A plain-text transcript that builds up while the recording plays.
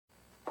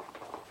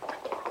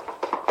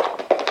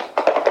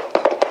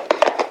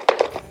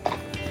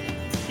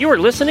You are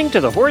listening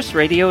to the Horse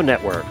Radio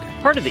Network,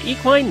 part of the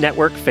Equine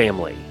Network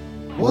family.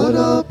 What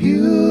a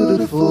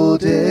beautiful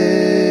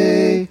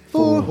day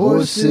for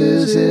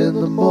horses in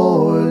the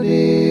morning.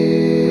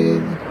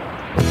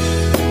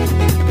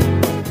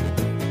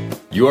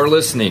 You are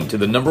listening to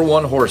the number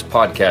one horse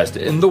podcast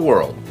in the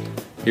world.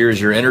 Here is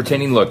your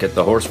entertaining look at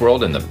the horse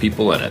world and the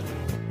people in it.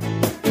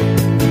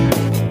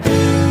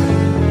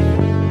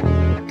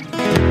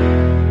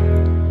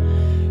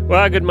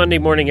 Well, good Monday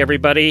morning,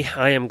 everybody.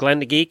 I am Glenn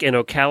the Geek in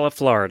Ocala,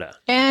 Florida.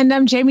 And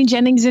I'm Jamie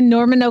Jennings in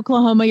Norman,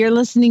 Oklahoma. You're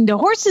listening to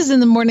Horses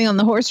in the Morning on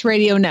the Horse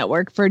Radio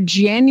Network for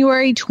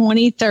January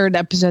 23rd,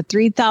 episode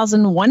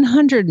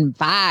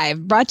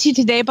 3105. Brought to you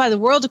today by the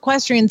World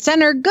Equestrian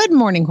Center. Good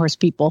morning, horse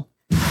people.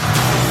 You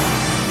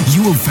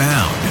have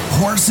found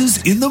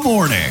Horses in the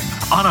Morning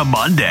on a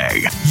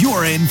Monday.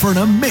 You're in for an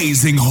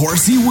amazing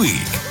horsey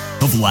week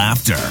of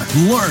laughter,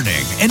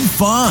 learning, and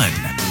fun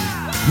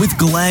with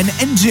Glenn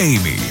and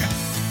Jamie.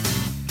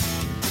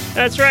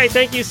 That's right.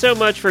 Thank you so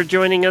much for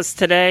joining us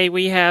today.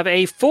 We have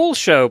a full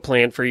show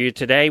planned for you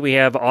today. We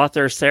have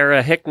author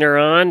Sarah Hickner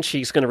on.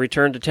 She's going to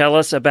return to tell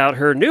us about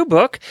her new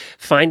book,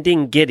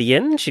 Finding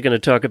Gideon. She's going to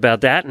talk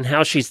about that and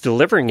how she's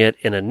delivering it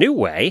in a new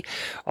way.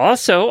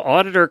 Also,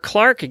 Auditor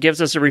Clark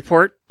gives us a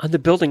report on the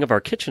building of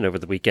our kitchen over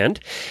the weekend.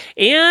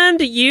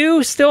 And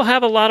you still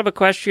have a lot of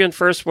equestrian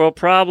first world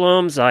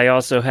problems. I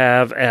also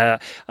have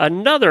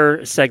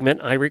another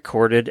segment I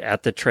recorded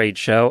at the trade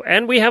show.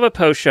 And we have a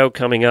post show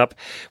coming up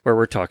where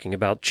we're talking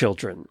about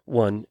children,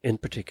 one in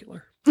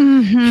particular.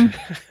 Mm-hmm.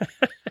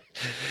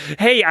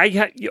 Hey,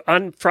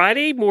 on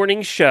Friday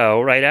morning show,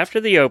 right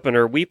after the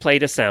opener, we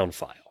played a sound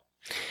file.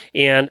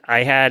 And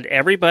I had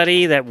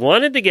everybody that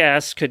wanted to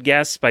guess could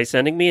guess by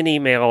sending me an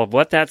email of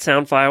what that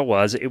sound file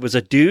was. It was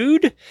a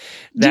dude.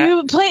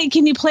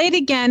 Can you play it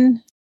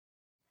again?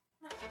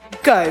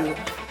 Go.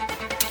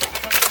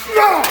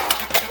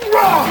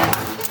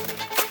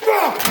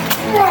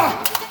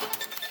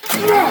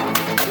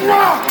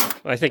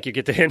 I think you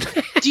get the hint.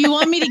 Do you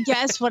want me to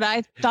guess what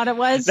I thought it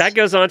was? That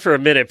goes on for a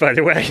minute, by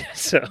the way.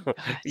 So,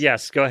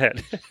 yes, go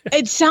ahead.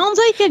 It sounds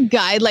like a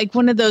guy, like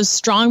one of those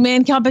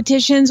strongman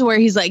competitions where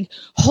he's like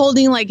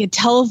holding like a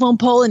telephone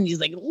pole and he's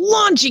like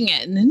launching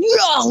it and then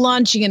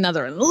launching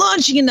another and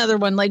launching another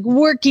one, like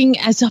working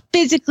as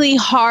physically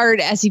hard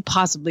as he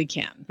possibly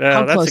can.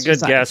 Well, that's a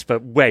good guess,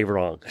 but way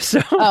wrong. So,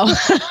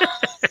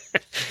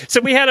 So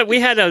we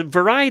had a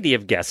variety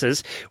of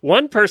guesses.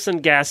 One person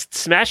guessed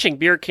smashing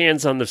beer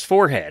cans on his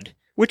forehead,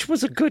 which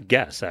was a good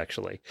guess,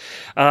 actually.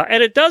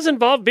 And it does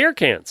involve beer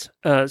cans.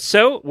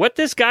 So what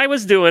this guy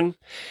was doing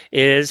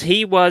is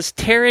he was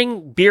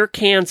tearing beer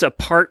cans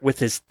apart with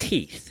his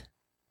teeth.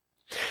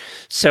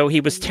 So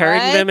he was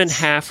tearing them in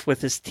half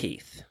with his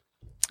teeth.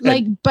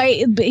 Like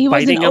he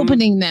wasn't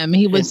opening them.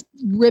 He was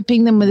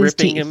ripping them with his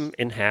teeth. Ripping them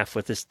in half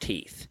with his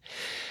teeth.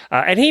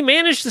 And he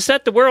managed to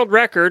set the world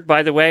record,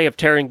 by the way, of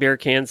tearing beer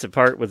cans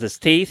apart with his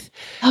teeth.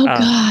 Oh,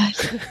 God.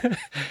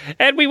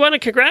 And we want to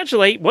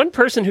congratulate one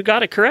person who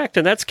got it correct,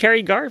 and that's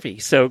Carrie Garvey.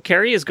 So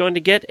Carrie is going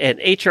to get an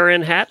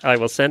HRN hat. I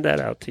will send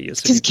that out to you.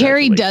 Because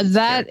Carrie does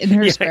that in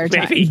her spare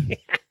time.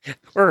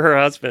 Or her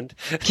husband.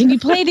 Can you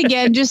play it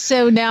again just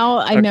so now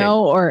I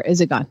know, or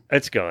is it gone?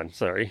 It's gone.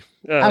 Sorry.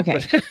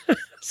 Okay.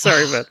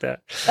 Sorry about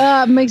that.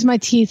 Makes my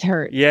teeth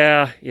hurt.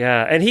 Yeah.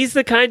 And he's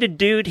the kind of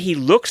dude, he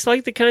looks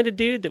like the kind of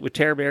dude that would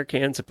tear beer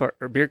cans apart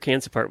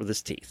with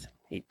his teeth.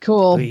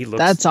 Cool.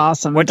 That's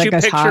awesome. What you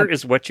picture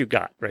is what you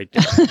got right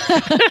there.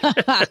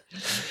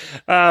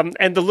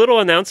 And the little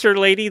announcer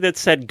lady that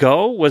said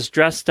go was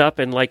dressed up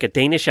in like a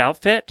Danish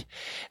outfit.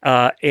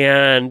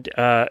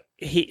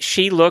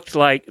 She looked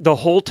like the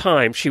whole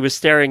time she was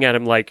staring at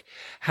him like,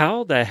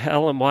 how the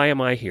hell and why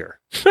am I here?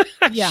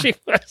 Yeah. She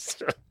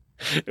was.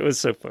 It was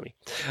so funny.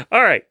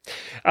 All right.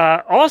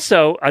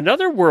 Also,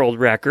 another world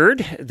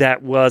record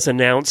that was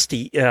announced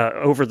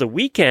over the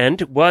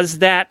weekend was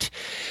that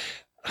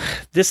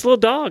this little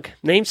dog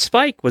named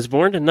Spike was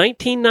born in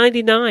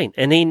 1999,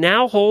 and he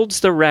now holds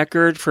the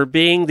record for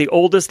being the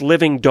oldest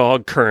living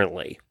dog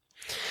currently.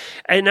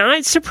 And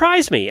it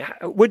surprised me.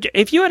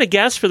 If you had a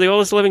guess for the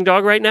oldest living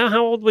dog right now,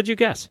 how old would you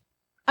guess?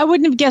 I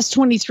wouldn't have guessed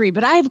 23,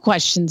 but I have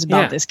questions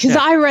about this because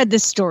I read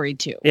this story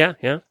too. Yeah.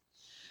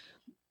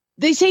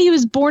 They say he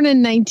was born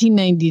in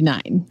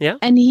 1999. Yeah.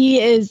 And he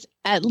is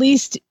at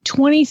least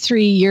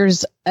 23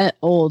 years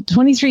old,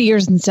 23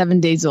 years and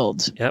 7 days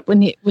old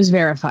when it was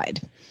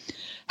verified.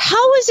 How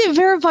was it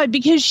verified?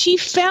 Because she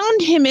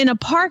found him in a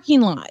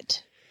parking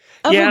lot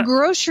of a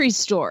grocery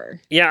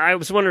store. Yeah, I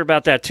was wondering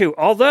about that too.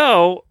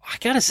 Although, I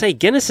got to say,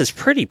 Guinness is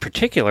pretty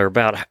particular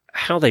about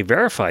how they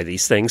verify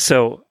these things.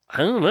 So, I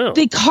don't know.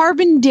 They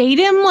carbon date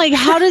him? Like,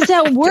 how does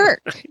that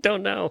work? I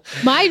don't know.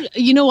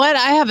 You know what?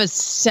 I have a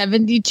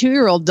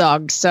 72-year-old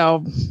dog,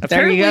 so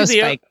there you go,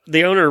 Spike.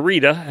 The owner,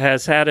 Rita,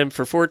 has had him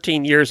for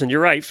 14 years, and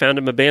you're right, found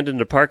him abandoned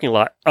in a parking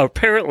lot,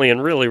 apparently in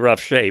really rough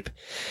shape.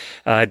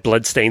 Had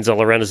blood stains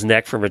all around his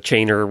neck from a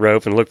chain or a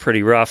rope and looked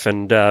pretty rough.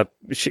 And the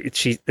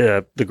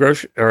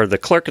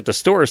clerk at the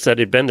store said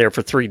he'd been there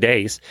for 3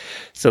 days.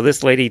 So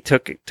this lady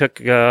took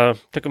him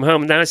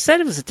home. Now, I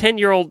said it was a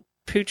 10-year-old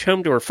pooch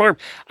home to her farm.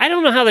 I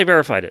don't know how they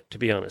verified it, to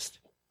be honest.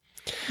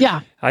 Yeah.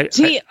 I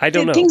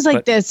don't know. Things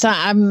like this.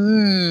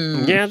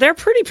 Yeah, they're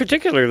pretty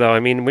particular, though. I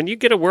mean, when you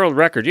get a world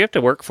record, you have to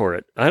work for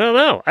it. I don't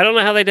know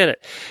how they did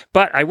it.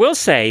 But I will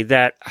say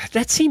that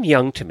seemed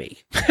young to me.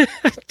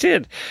 It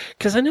did.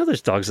 Because I know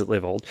there's dogs that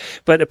live old.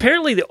 But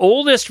apparently the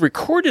oldest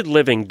recorded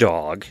living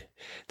dog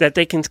that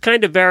they can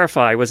kind of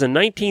verify was in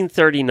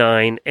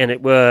 1939, and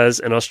it was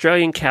an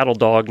Australian cattle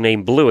dog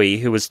named Bluey,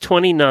 who was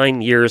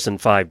 29 years and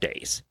 5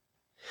 days.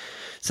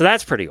 So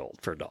that's pretty old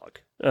for a dog.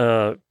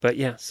 But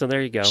yeah, so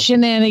there you go.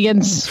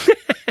 Shenanigans.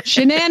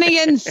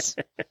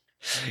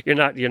 You're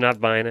not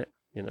buying it.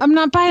 I'm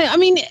not buying it. I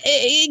mean,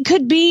 it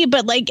could be,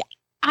 but like,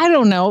 I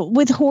don't know.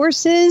 With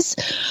horses,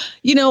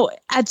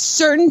 at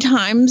certain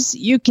times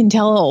you can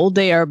tell how old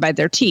they are by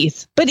their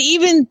teeth, but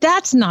even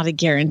that's not a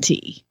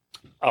guarantee.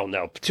 Oh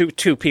no,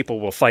 two people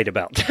will fight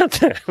about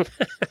that.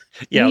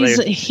 Yeah,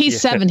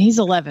 he's 7. He's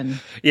 11.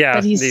 Yeah,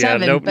 but he's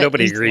 7.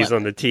 Nobody agrees 11.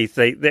 On the teeth.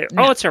 No.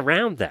 Oh, it's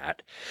around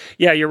that.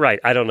 Yeah, you're right.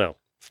 I don't know.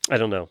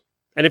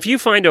 And if you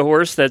find a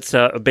horse that's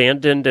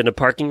abandoned in a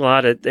parking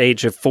lot at the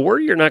age of 4,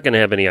 you're not going to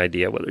have any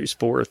idea whether he's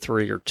 4 or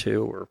 3 or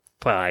 2 or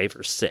 5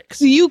 or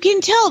 6. You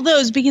can tell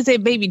those because they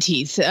have baby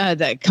teeth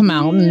that come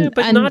out. Yeah,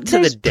 but not to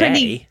the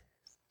day.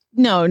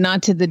 No,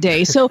 not to the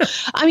day. So,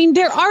 I mean,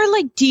 there are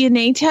like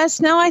DNA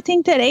tests now, I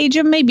think, that age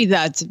them. Maybe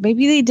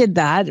they did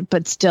that,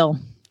 but still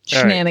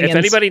shenanigans. Right.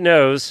 If anybody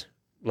knows,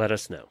 let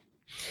us know.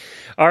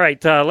 All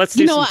right, let's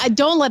do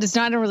don't let us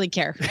know. I don't really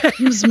care.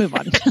 Let's move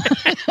on.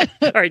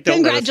 All right,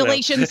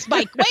 congratulations,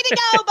 Spike. Way to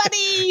go,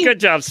 buddy. Good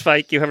job,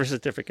 Spike. You have a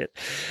certificate.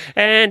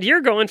 And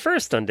you're going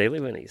first on Daily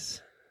Winnies.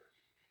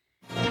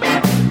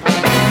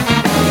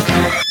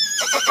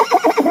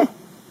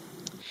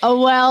 Oh,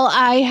 well,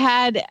 I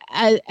had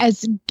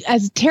as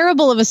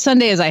terrible of a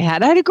Sunday as I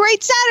had a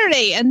great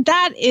Saturday. And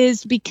that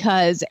is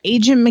because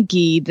Agent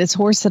McGee, this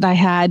horse that I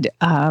had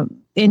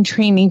in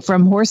training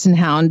from Horse and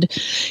Hound,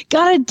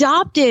 got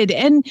adopted.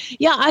 And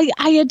yeah,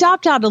 I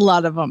adopt out a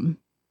lot of them.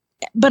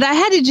 But I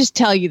had to just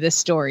tell you this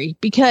story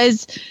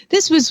because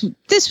this was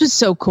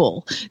so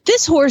cool.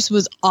 This horse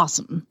was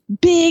awesome.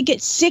 Big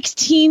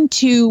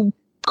 16-2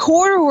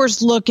 quarter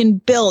horse looking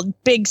build,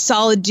 big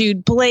solid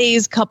dude,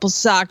 blaze, couple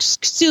socks,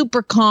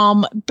 super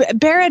calm.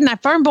 Barrett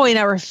and Farm Boy and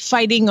I were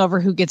fighting over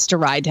who gets to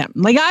ride him.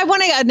 Like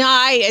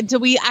until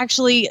we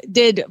actually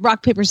did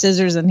rock, paper,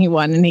 scissors and he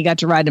won and he got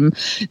to ride him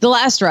the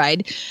last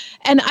ride.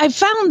 And I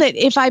found that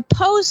if I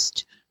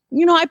post,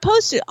 I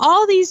posted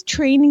all these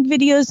training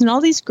videos and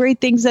all these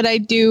great things that I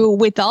do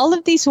with all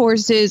of these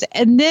horses.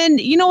 And then,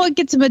 what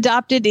gets them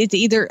adopted is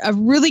either a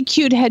really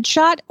cute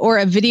headshot or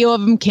a video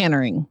of them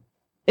cantering.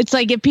 It's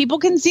like if people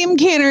can see him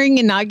cantering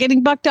and not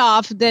getting bucked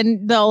off,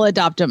 then they'll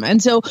adopt him.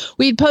 And so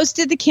we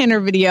posted the canter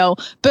video.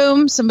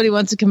 Boom, somebody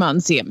wants to come out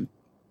and see him.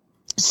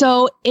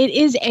 So it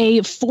is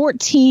a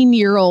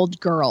 14-year-old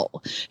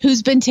girl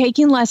who's been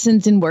taking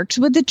lessons and works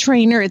with the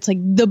trainer. It's like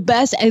the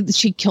best.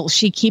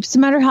 She keeps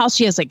them at her house.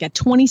 She has like a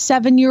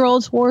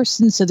 27-year-old horse.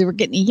 And so they were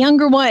getting a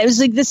younger one. It was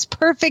like this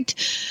perfect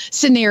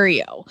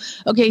scenario.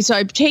 Okay, so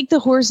I take the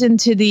horse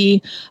into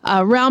the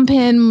round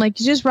pen. I'm like,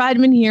 just ride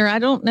him in here. I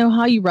don't know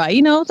how you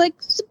ride. Like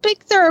it's a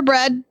big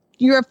thoroughbred.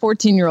 You're a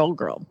 14-year-old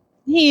girl.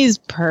 He's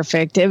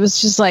perfect. It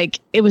was just like,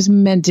 it was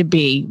meant to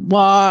be.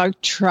 Walk,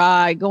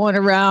 try, going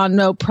around,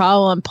 no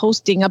problem,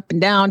 posting up and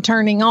down,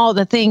 turning, all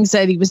the things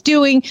that he was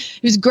doing.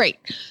 It was great.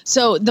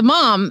 So the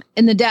mom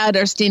and the dad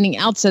are standing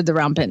outside the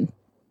round pen.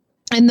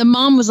 And the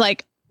mom was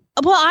like,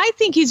 well, I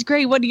think he's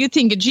great. What do you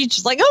think? And she's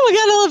just like, oh my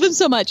God, I love him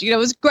so much. It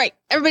was great.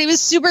 Everybody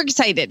was super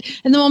excited.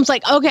 And the mom's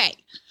like, okay,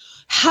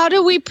 how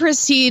do we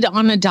proceed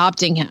on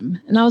adopting him?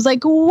 And I was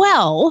like,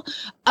 well,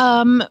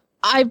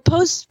 I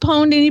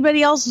postponed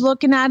anybody else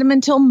looking at him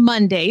until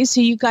Monday,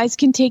 so you guys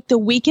can take the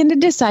weekend to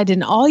decide.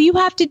 And all you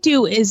have to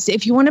do is,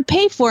 if you want to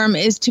pay for him,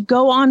 is to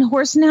go on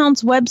Horse and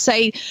Hound's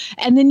website,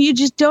 and then you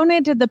just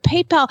donate to the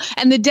PayPal.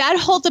 And the dad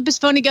holds up his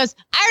phone. He goes,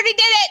 I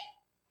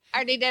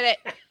already did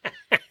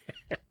it.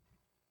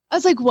 I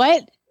was like,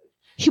 what?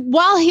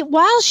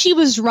 While she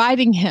was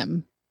riding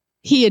him,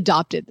 he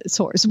adopted this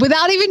horse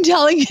without even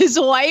telling his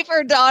wife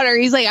or daughter.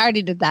 He's like, I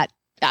already did that.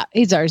 Yeah,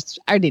 he's ours.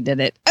 I already did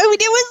it. I mean, it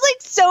was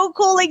like so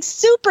cool, like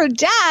super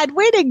dad.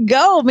 Way to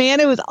go, man.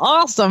 It was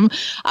awesome.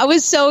 I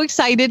was so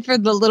excited for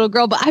the little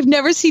girl, but I've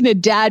never seen a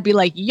dad be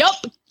like, yup,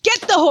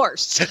 get the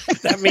horse.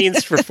 That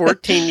means for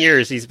 14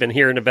 years, he's been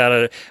hearing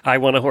about I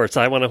want a horse,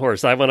 I want a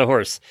horse, I want a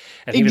horse.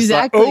 And he was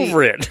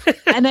over it.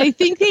 And I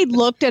think they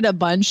looked at a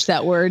bunch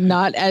that were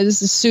not as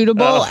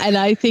suitable. And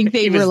I think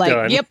they were like,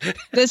 done. Yep,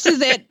 this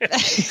is it.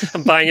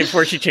 I'm buying it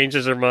before she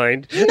changes her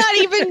mind. Not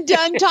even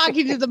done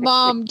talking to the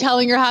mom,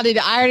 telling her how to do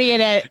it. I already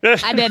did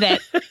it. I did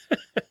it.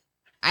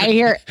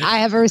 I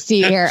have a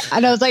receipt here.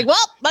 And I was like, well,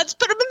 let's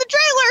put him in the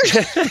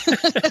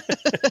trailer.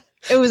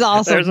 It was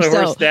awesome. There's a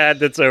horse dad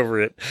that's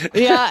over it.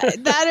 Yeah,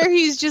 that or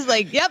he's just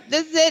like, yep,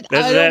 this is it.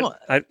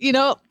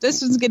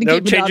 This one's going to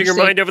keep me No changing your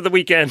mind over the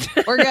weekend.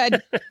 We're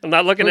good. I'm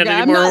not looking at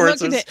any more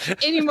horses.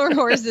 Any more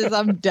horses.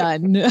 I'm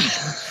done.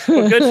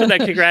 Well, good for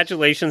that.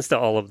 Congratulations to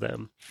all of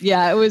them.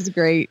 Yeah, it was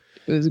great.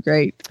 It was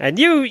great. And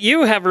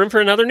you have room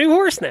for another new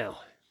horse now.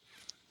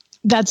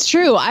 That's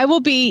true. I will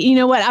be, you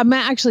know what? I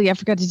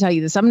forgot to tell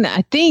you this.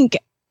 I think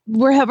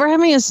we're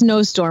having a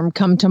snowstorm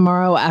come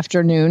tomorrow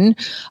afternoon.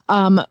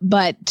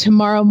 But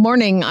tomorrow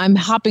morning, I'm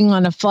hopping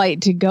on a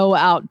flight to go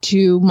out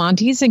to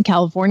Monty's in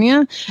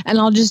California, and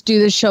I'll just do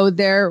the show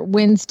there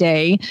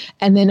Wednesday,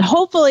 and then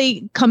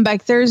hopefully come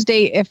back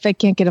Thursday. If I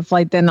can't get a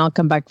flight, then I'll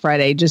come back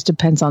Friday. Just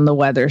depends on the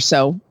weather.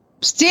 So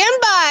stand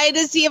by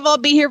to see if I'll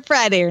be here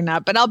Friday or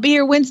not, but I'll be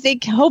here Wednesday,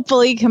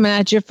 hopefully coming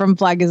at you from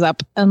Flag is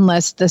Up,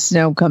 unless the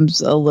snow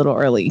comes a little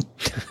early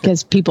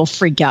because people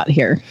freak out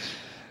here.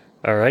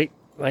 All right,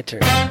 my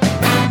turn.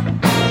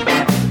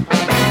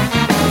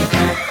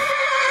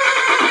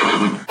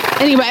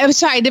 Anyway, I'm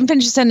sorry, I didn't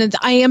finish the sentence.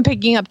 I am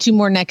picking up 2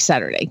 more next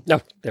Saturday.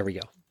 No, there we go.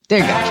 There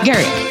you go.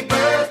 Carry on.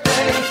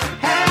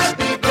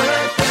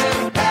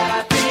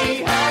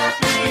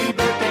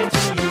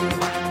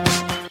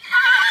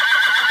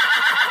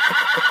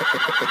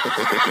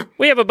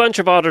 We have a bunch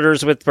of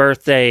auditors with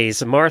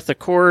birthdays. Martha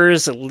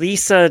Kors,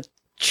 Lisa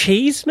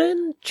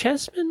Cheeseman?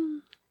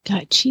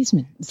 God,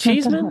 Cheeseman.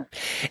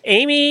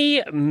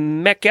 Amy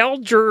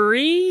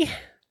McElderry.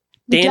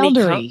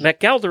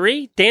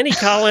 McElderry, Danny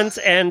Collins,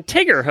 and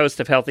Tigger, host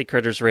of Healthy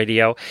Critters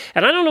Radio.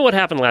 And I don't know what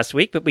happened last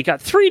week, but we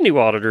got 3 new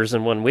auditors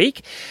in 1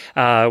 week.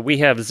 We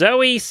have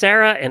Zoe,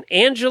 Sarah, and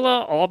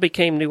Angela all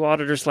became new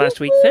auditors last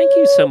week. Thank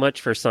you so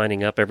much for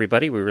signing up,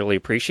 everybody. We really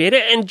appreciate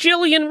it. And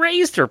Jillian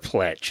raised her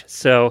pledge.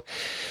 So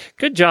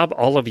good job,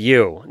 all of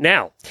you.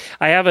 Now,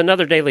 I have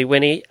another Daily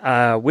Winnie,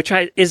 which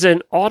is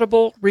an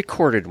Audible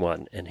recorded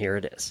one, and here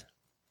it is.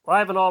 Well, I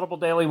have an Audible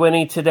Daily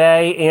Winnie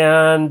today,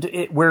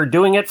 and we're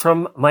doing it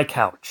from my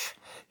couch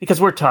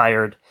because we're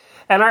tired.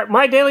 And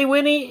my Daily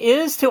Winnie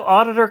is to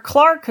Auditor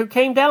Clark, who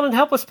came down and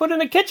helped us put in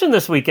a kitchen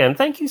this weekend.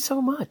 Thank you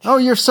so much. Oh,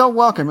 you're so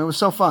welcome. It was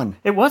so fun.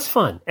 It was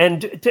fun.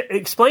 And to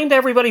explain to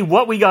everybody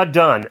what we got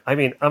done. I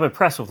mean, I'm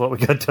impressed with what we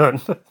got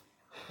done.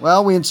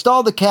 Well, we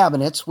installed the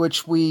cabinets,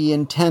 which we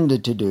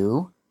intended to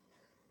do.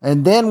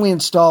 And then we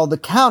installed the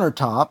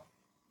countertop.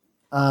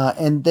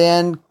 And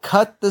then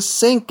cut the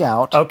sink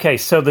out. Okay,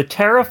 so the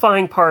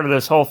terrifying part of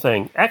this whole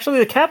thing, actually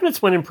the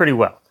cabinets went in pretty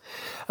well.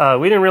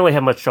 We didn't really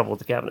have much trouble with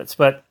the cabinets,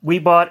 but we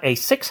bought a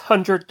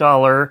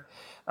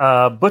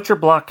 $600 butcher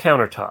block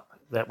countertop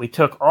that we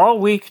took all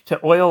week to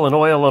oil and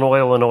oil and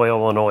oil and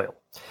oil and oil.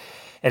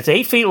 It's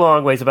 8 feet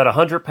long, weighs about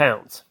 100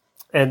 pounds.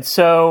 And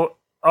so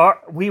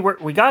we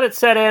got it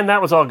set in,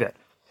 that was all good.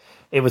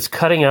 It was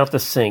cutting out the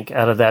sink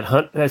out of that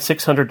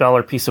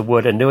 $600 piece of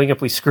wood and knowing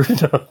if we screwed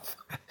it up,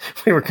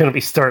 we were going to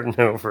be starting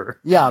over.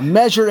 Yeah,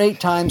 measure 8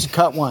 times,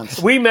 cut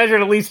once. We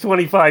measured at least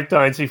 25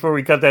 times before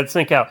we cut that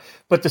sink out.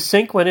 But the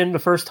sink went in the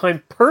first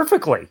time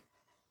perfectly.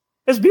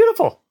 It's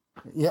beautiful.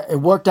 Yeah, it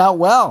worked out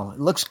well. It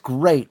looks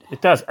great.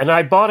 It does. And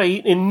I bought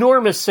an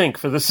enormous sink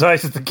for the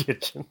size of the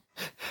kitchen.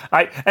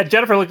 And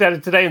Jennifer looked at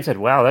it today and said,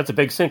 wow, that's a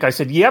big sink. I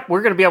said, yep,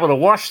 we're going to be able to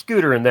wash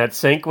Scooter in that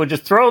sink. We'll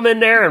just throw him in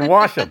there and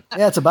wash him.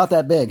 Yeah, it's about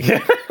that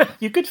big.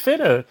 You could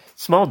fit a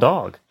small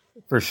dog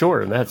for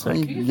sure in that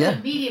sink. Yeah,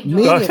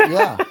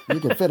 yeah, you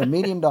could fit a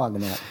medium dog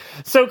in that.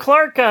 So,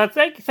 Clark,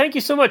 thank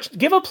you so much.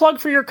 Give a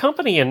plug for your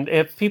company, and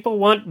if people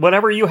want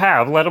whatever you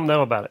have, let them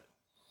know about it.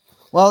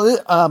 Well,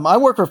 I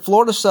work for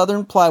Florida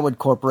Southern Plywood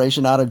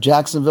Corporation out of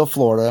Jacksonville,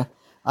 Florida.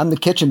 I'm the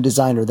kitchen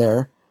designer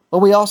there. But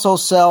we also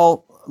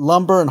sell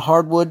lumber and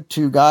hardwood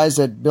to guys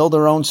that build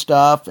their own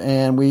stuff,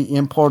 and we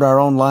import our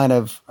own line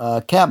of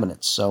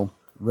cabinets. So,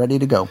 ready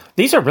to go.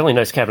 These are really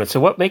nice cabinets.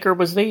 So what maker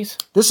was these?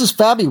 This is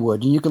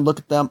Fabiwood, and you can look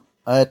at them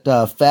at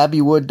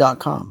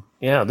fabiwood.com.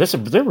 Yeah,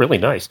 they're really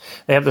nice.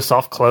 They have the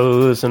soft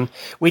close, and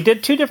we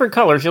did 2 different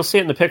colors. You'll see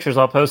it in the pictures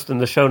I'll post in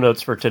the show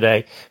notes for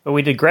today. But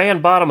we did gray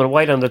on bottom and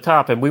white on the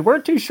top, and we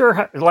weren't too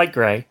sure, light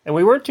gray, and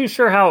we weren't too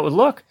sure how it would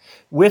look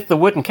with the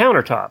wooden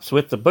countertops,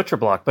 with the butcher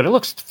block, but it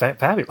looks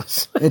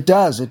fabulous. It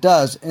does.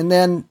 And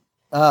then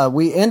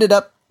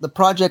the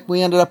project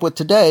we ended up with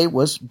today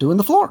was doing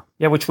the floor.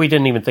 Yeah, which we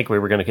didn't even think we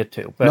were going to get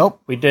to. But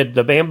nope. We did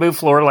the bamboo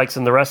floor like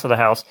in the rest of the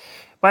house.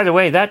 By the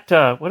way, that,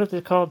 what is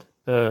it called?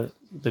 The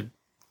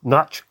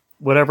notch,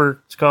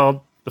 whatever it's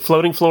called, the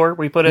floating floor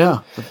we put in,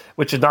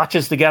 which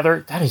notches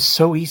together. That is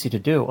so easy to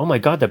do. Oh my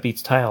God, that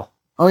beats tile.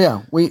 Oh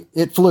yeah,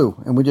 it flew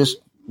and we just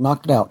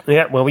knocked it out.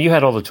 Yeah, well, you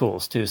had all the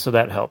tools too, so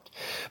that helped.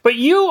 But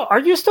are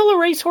you still a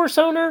racehorse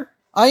owner?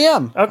 I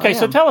am. Okay,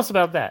 so tell us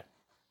about that.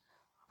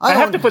 I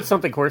have to put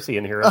something horsey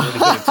in here. I'm going to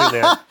get it to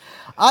there.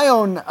 I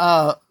own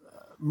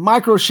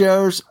micro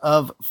shares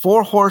of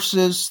 4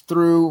 horses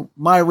through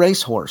My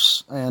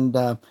Racehorse,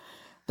 and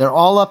they're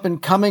all up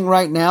and coming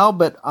right now,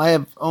 but I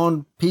have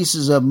owned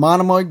pieces of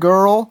Monomoy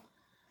Girl.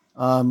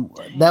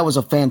 That was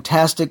a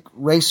fantastic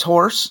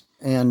racehorse.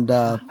 And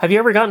have you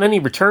ever gotten any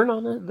return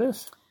on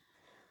this?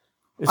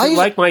 Is it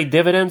like my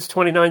dividends,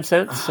 29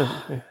 cents?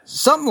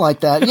 Something like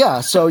that, yeah.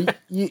 So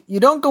you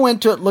don't go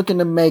into it looking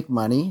to make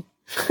money.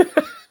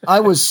 I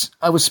was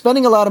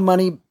spending a lot of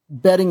money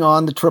betting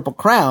on the Triple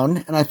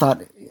Crown, and I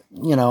thought,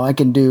 I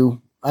can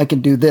do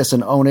this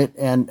and own it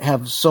and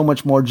have so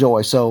much more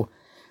joy. So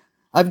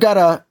I've got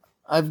a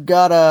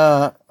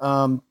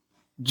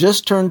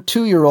just turned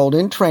 2-year-old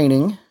in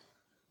training,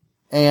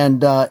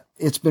 and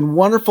it's been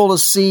wonderful to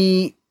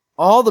see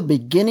all the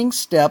beginning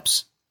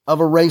steps of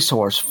a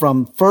racehorse,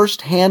 from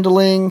first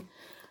handling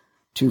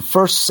to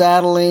first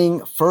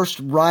saddling,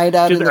 first ride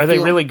out in the field. Are they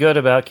really good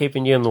about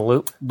keeping you in the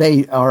loop?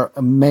 They are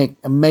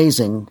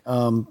amazing.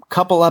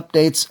 Couple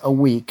updates a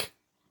week.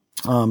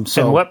 And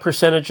what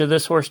percentage of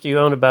this horse do you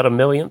own? About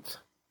 1/1,000th?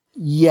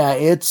 Yeah,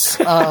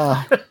 it's,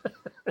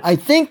 I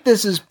think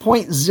this is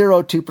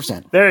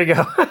 0.02%. There you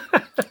go.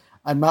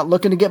 I'm not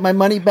looking to get my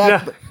money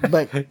back, No.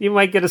 but you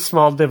might get a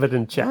small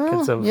dividend check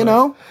at some point. You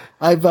know,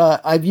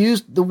 I've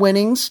used the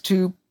winnings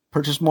to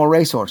purchase more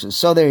racehorses.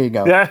 So there you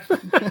go. Yeah.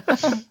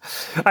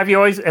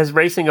 Has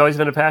racing always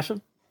been a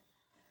passion?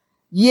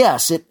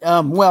 Yes. It,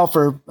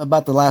 for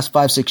about the last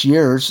 5-6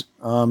 years,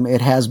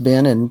 it has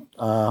been, and,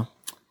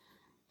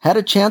 had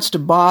a chance to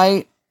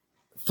buy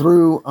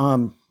through,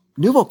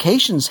 New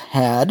Vocations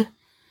had,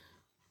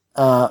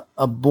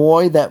 a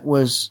boy that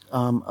was,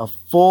 a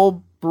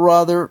full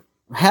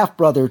half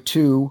brother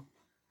to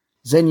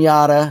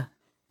Zenyatta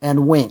and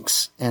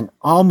Winx, and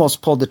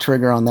almost pulled the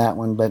trigger on that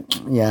one,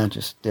 but yeah,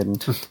 just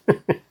didn't.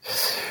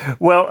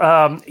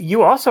 Well,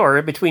 you also are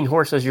in between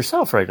horses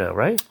yourself right now,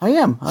 right? I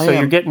am.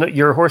 You're getting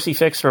your horsey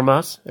fix from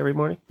us every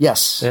morning?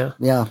 Yes. Yeah.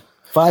 Yeah.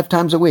 5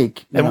 times a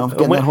week, getting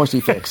that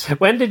horsey fix.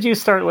 When did you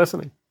start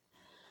listening?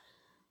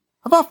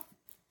 About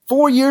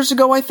 4 years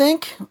ago, I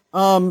think.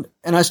 And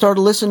I started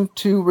listening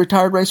to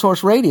Retired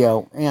Racehorse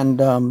Radio,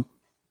 and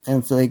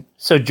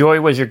so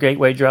Joy was your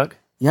gateway drug?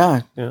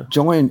 Yeah.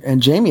 Joy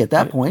and Jamie at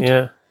that point.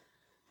 Yeah.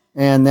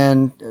 And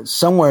then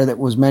somewhere that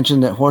was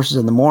mentioned that Horses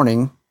in the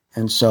Morning.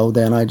 And so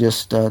then I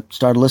just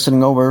started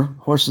listening over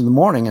Horses in the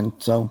Morning. And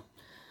so.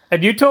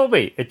 And you told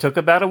me it took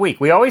about a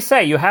week. We always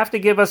say you have to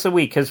give us a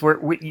week because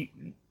we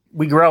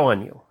grow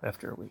on you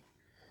after a week.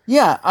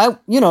 Yeah.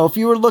 If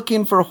you were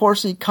looking for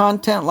horsey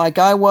content like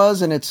I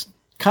was, and it's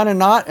kind of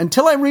not,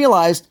 until I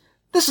realized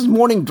this is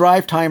morning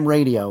drive time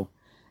radio.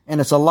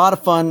 And it's a lot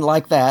of fun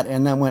like that.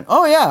 And then went,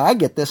 oh, yeah, I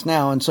get this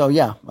now. And so,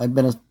 yeah, I've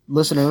been a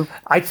listener.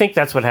 I think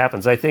that's what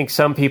happens. I think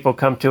some people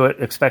come to it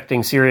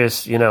expecting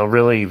serious,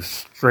 really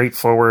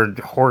straightforward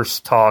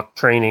horse talk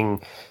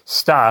training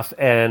stuff.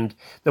 And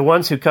the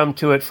ones who come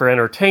to it for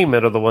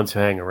entertainment are the ones who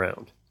hang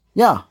around.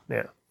 Yeah.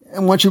 Yeah.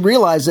 And once you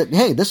realize that,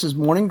 hey, this is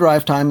morning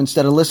drive time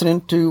instead of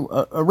listening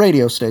to a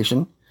radio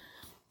station,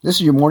 this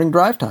is your morning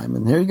drive time.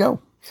 And there you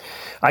go.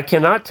 I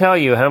cannot tell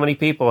you how many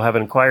people have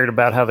inquired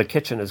about how the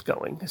kitchen is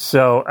going.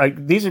 So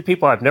these are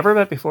people I've never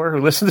met before who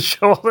listen to the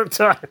show all the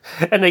time,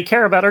 and they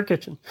care about our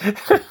kitchen.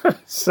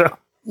 So,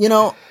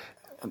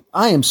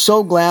 I am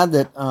so glad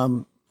that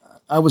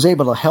I was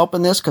able to help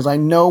in this, because I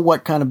know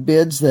what kind of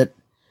bids that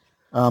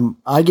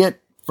I get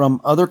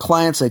from other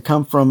clients. They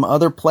come from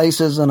other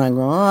places, and I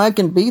go, oh, I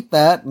can beat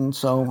that. And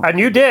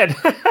you did.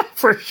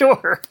 For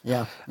sure.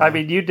 Yeah. I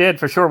mean, you did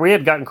for sure. We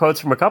had gotten quotes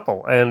from a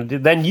couple, and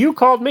then you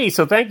called me.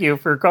 So thank you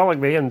for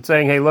calling me and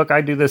saying, hey, look,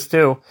 I do this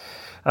too.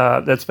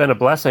 That's been a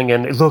blessing,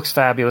 and it looks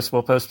fabulous.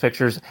 We'll post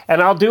pictures,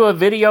 and I'll do a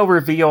video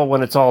reveal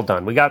when it's all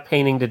done. We got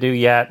painting to do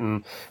yet,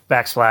 and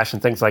backsplash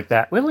and things like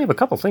that. We only have a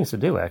couple things to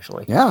do,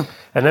 actually. Yeah.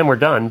 And then we're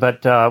done.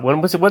 But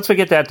once we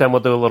get that done,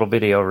 we'll do a little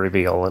video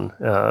reveal and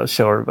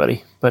show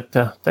everybody. But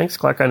thanks,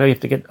 Clark. I know you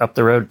have to get up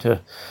the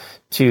road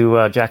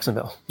to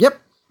Jacksonville. Yep.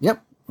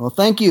 Well,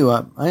 thank you.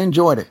 I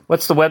enjoyed it.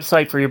 What's the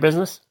website for your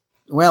business?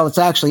 Well, it's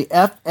actually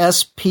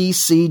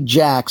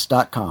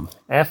fspcjacks.com.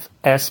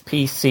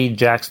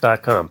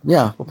 fspcjacks.com.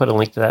 Yeah. We'll put a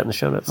link to that in the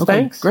show notes. Okay,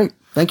 thanks. Great.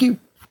 Thank you.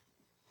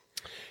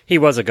 He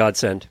was a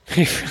godsend.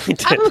 He really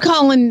did. I'm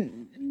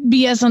calling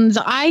BS on this.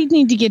 I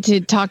need to get to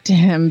talk to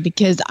him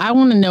because I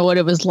want to know what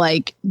it was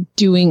like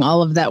doing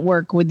all of that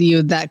work with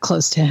you that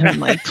close to him.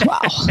 Like, wow.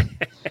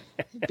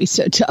 It'd be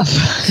so tough.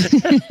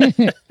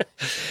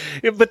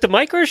 But the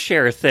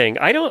microshare thing,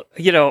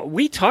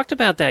 we talked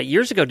about that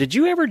years ago. Did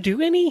you ever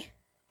do any?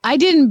 I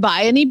didn't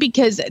buy any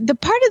because the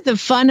part of the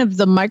fun of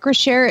the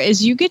microshare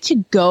is you get to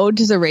go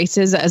to the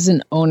races as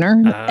an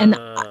owner. And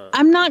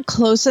I'm not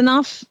close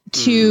enough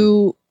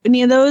to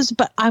any of those,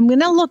 but I'm going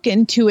to look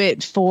into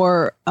it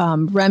for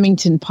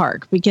Remington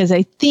Park because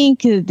I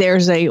think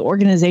there's a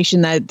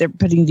organization that they're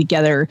putting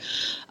together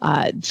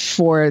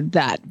for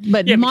that.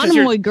 But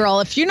Monomoy Girl,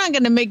 if you're not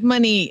going to make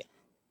money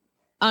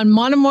on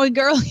Monomoy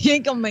Girl, you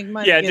ain't going to make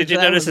money. Yeah, did you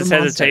notice his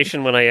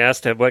hesitation when I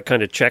asked him what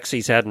kind of checks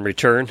he's had in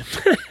return?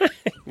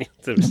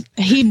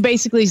 He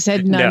basically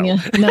said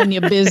none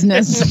your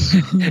business.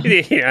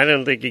 Yeah, I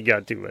don't think he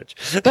got too much.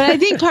 But I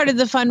think part of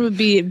the fun would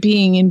be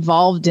being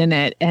involved in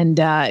it. And,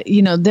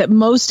 that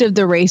most of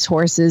the race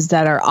horses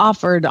that are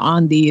offered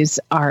on these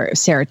are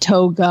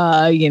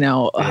Saratoga,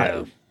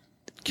 Kentucky,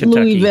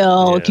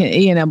 Louisville,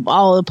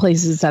 all the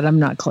places that I'm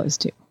not close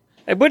to.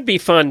 It would be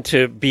fun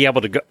to be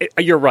able to go.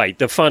 You're right.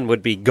 The fun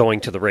would be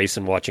going to the race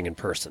and watching in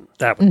person.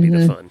 That would be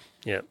the fun.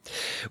 Yeah.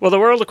 Well, the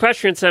World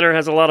Equestrian Center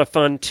has a lot of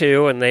fun,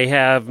 too, and they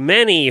have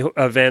many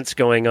events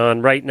going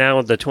on. Right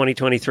now, the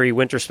 2023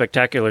 Winter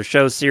Spectacular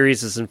Show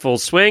Series is in full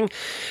swing.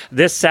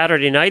 This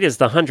Saturday night is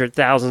the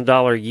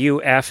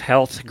 $100,000 UF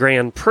Health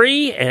Grand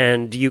Prix,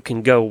 and you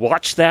can go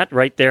watch that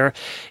right there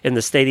in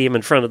the stadium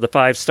in front of the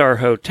 5-star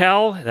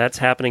hotel. That's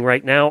happening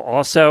right now.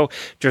 Also,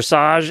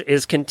 dressage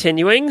is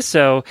continuing,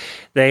 so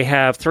they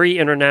have 3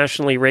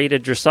 internationally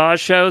rated dressage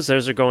shows.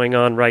 Those are going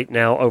on right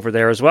now over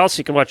there as well, so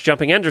you can watch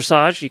jumping and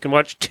dressage. You can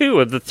watch 2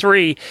 of the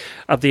 3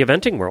 of the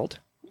eventing world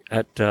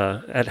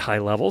at high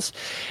levels.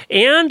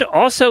 And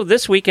also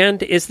this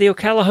weekend is the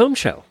Ocala Home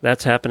Show.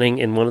 That's happening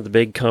in one of the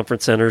big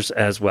conference centers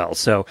as well.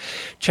 So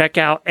check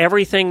out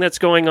everything that's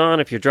going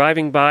on. If you're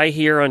driving by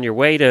here on your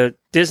way to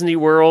Disney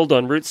World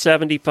on Route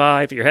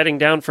 75, you're heading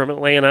down from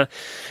Atlanta,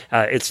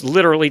 it's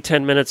literally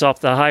 10 minutes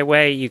off the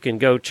highway. You can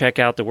go check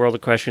out the World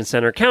Equestrian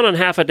Center. Count on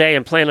half a day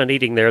and plan on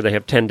eating there. They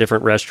have 10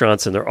 different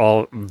restaurants, and they're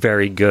all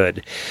very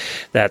good.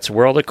 That's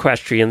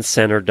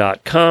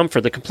worldequestriancenter.com for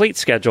the complete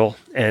schedule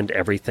and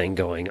everything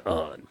going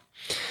on.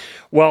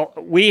 Well,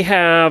 I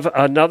have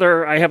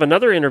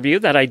another interview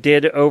that I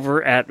did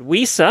over at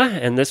WISA,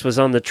 and this was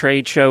on the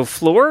trade show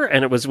floor,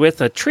 and it was with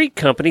a treat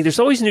company. There's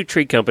always new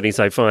treat companies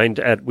I find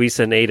at WISA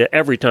and Ada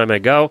every time I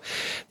go.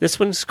 This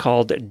one's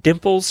called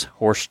Dimples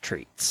Horse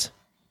Treats.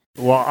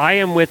 Well, I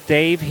am with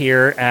Dave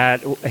here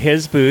at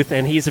his booth,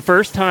 and he's the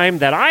first time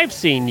that I've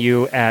seen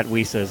you at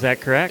WISA. Is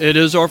that correct? It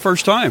is our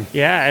first time.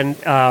 Yeah,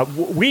 and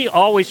we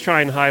always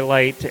try and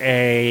highlight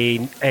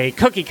a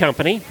cookie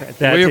company.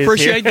 We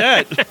appreciate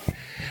that.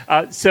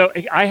 So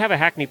I have a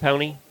Hackney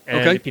pony,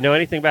 and if you know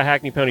anything about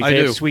Hackney ponies, they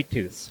have sweet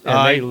tooths,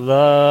 and they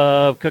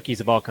love cookies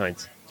of all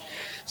kinds.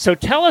 So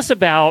tell us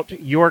about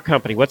your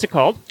company. What's it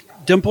called?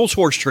 Dimples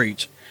Horse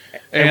Treats.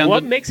 And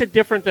what makes it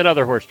different than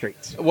other horse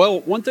treats? Well,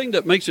 one thing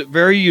that makes it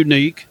very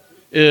unique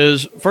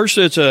is, first,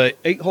 it's 8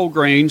 whole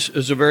grains.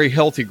 Is a very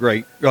healthy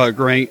a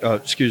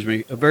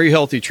very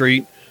healthy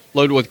treat,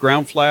 loaded with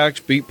ground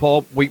flax, beet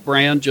pulp, wheat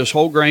bran, just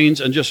whole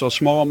grains, and just a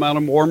small amount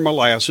of warm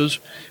molasses.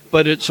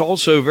 But it's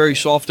also very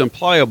soft and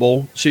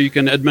pliable, so you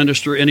can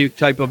administer any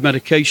type of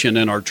medication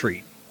in our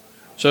treat.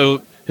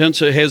 So,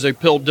 hence, it has a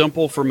pill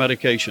dimple for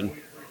medication.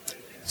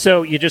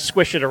 So you just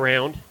squish it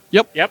around?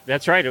 Yep,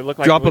 that's right. It looked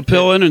like drop a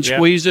pill in and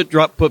squeeze it.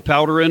 Put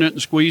powder in it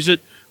and squeeze it.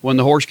 When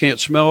the horse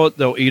can't smell it,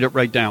 they'll eat it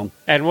right down.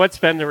 And what's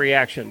been the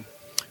reaction?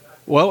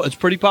 Well, it's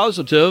pretty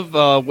positive.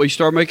 We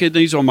started making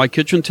these on my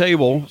kitchen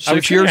table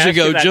 6 years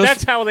ago.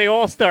 That's how they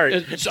all start.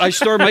 I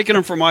started making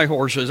them for my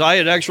horses. I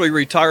had actually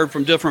retired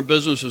from different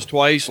businesses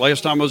twice.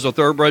 Last time I was a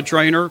thoroughbred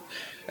trainer.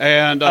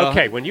 And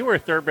okay, when you were a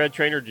thoroughbred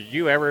trainer, did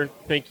you ever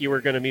think you were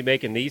going to be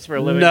making these for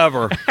a living?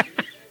 Never.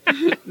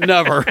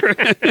 Never.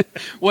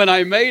 When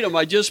I made them,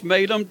 I just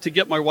made them to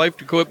get my wife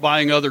to quit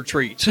buying other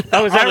treats.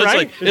 Oh, is that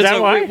right? Is that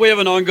why? We have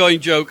an ongoing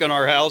joke in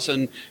our house,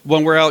 and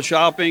when we're out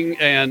shopping,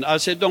 and I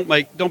said, "Don't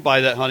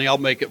buy that, honey. I'll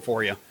make it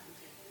for you."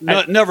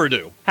 Never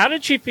do. How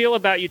did she feel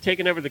about you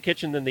taking over the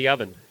kitchen and the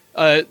oven?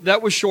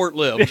 That was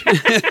short-lived.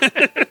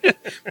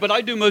 But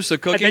I do most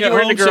of the cooking at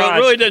home, so it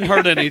really didn't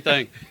hurt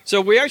anything.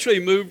 So we actually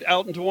moved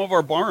out into one of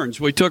our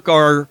barns. We took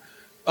our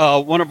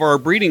one of our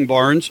breeding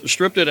barns,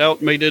 stripped it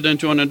out, made it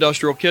into an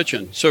industrial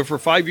kitchen. So for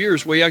 5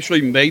 years, we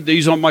actually made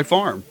these on my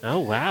farm. Oh,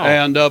 wow.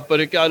 And but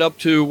it got up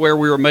to where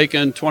we were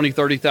making 20,000,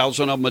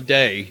 30,000 of them a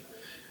day.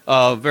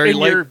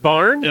 Your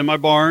barn? In my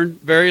barn.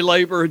 Very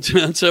labor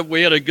intensive.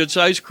 We had a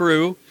good-sized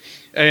crew.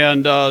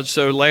 And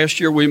so last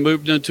year we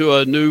moved into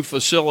a new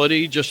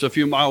facility just a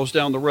few miles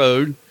down the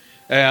road.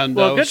 And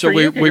so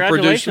we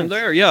produced them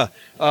there. Yeah.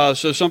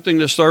 So something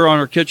that started on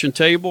our kitchen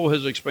table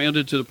has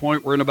expanded to the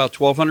point we're in about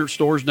 1,200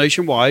 stores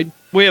nationwide.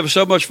 We have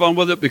so much fun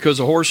with it because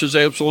the horses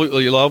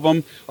absolutely love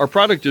them. Our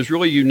product is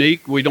really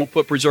unique. We don't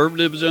put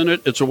preservatives in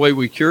it. It's the way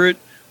we cure it,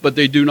 but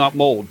they do not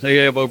mold. They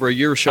have over a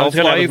year's shelf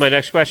life. That was my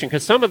next question,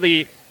 because some of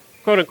the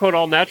quote-unquote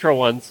all-natural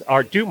ones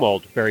do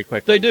mold very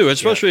quickly. They do,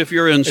 especially if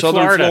you're in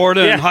southern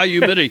Florida and high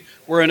humidity.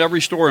 We're in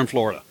every store in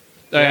Florida.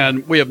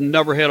 And we have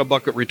never had a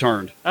bucket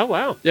returned. Oh,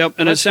 wow. Yep,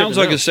 and it sounds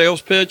like a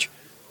sales pitch,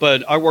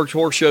 but I worked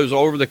horse shows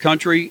all over the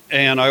country,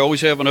 and I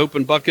always have an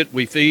open bucket.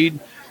 We feed.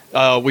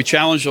 We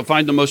challenge to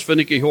find the most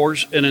finicky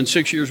horse, and in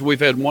 6 years, we've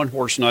had one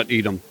horse not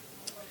eat them.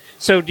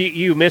 So do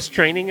you miss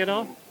training at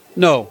all?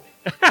 No.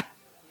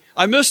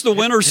 I miss the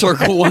winter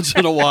circle once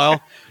in a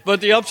while,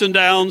 but the ups and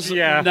downs,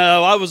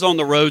 no, I was on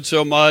the road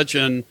so much,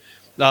 and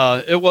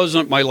it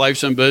wasn't my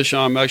life's ambition.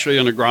 I'm actually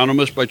an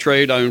agronomist by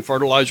trade. I own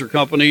fertilizer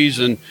companies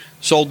and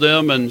sold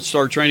them and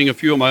started training a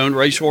few of my own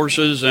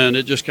racehorses, and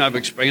it just kind of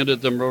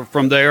expanded them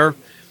from there.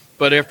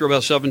 But after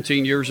about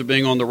 17 years of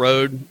being on the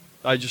road,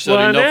 I just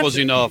said enough was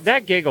enough.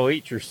 That gig will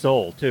eat your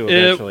soul, too,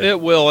 eventually.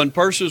 It will, and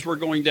purses were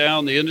going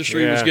down. The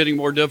industry was getting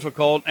more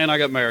difficult, and I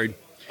got married.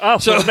 Oh,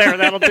 so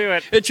that'll do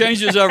it. It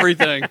changes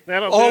everything.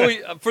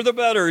 For the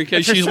better, in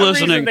case she's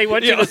listening. Reason they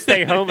want you to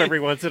stay home every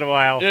once in a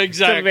while.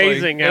 Exactly. It's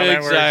amazing how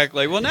that works.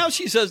 Exactly. Well, now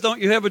she says, "Don't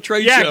you have a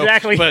trade show?" Yeah,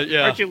 exactly. But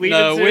Aren't you leaving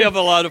soon? We have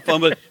a lot of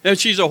fun. But and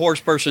she's a horse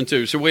person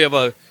too, so we have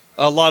a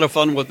a lot of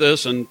fun with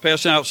this and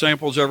passing out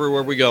samples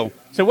everywhere we go.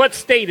 So what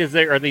state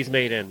are these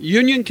made in?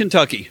 Union,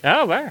 Kentucky.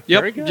 Oh, wow. Yep,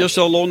 Very good. Just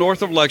a little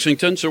north of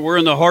Lexington. So we're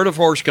in the heart of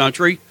horse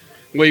country.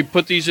 We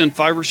put these in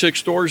 5 or 6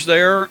 stores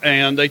there,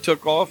 and they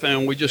took off,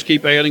 and we just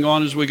keep adding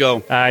on as we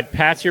go. I'd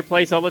pass your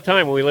place all the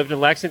time when we lived in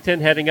Lexington,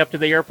 heading up to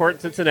the airport in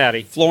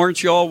Cincinnati.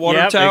 Florence Yaw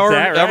Water Tower. Exactly,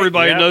 right.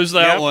 Everybody knows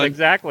that one.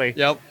 Exactly.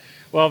 Yep.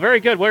 Well, very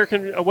good.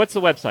 What's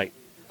the website?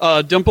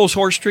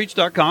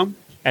 DimplesHorseTreats.com.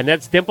 And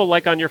that's Dimple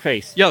like on your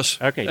face? Yes.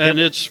 Okay. And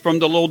it's from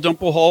the little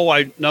Dimple Hole.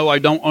 I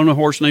don't own a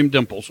horse named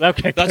Dimples.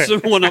 Okay. That's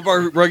one of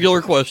our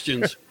regular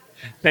questions.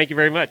 Thank you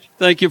very much.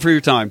 Thank you for your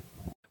time.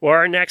 Well,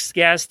 our next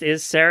guest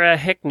is Sarah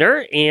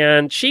Hickner,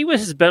 and she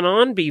has been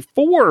on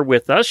before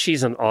with us.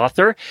 She's an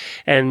author,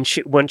 and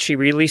when she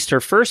released her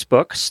first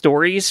book,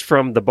 Stories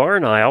from the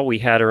Barn Aisle, we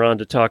had her on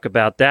to talk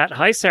about that.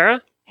 Hi,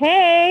 Sarah.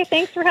 Hey,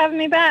 thanks for having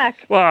me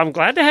back. Well, I'm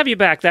glad to have you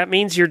back. That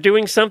means you're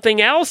doing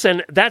something else,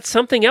 and that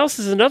something else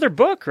is another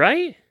book,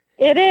 right?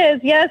 It is,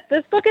 yes.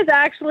 This book is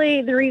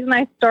actually the reason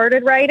I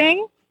started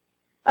writing,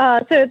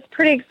 so it's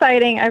pretty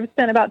exciting. I've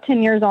spent about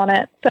 10 years on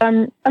it,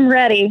 so I'm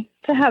ready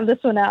to have this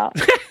one out.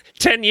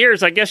 10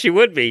 years, I guess you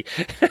would be.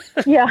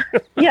 Yeah,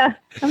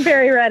 I'm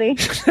very ready.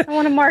 I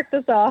want to mark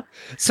this off.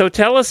 So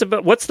tell us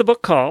about, what's the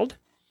book called?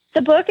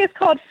 The book is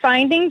called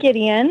Finding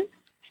Gideon,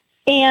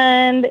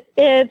 and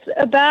it's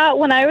about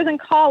when I was in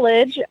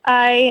college,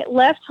 I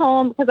left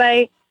home because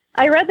I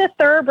read the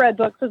Thoroughbred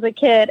books as a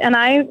kid, and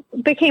I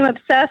became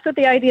obsessed with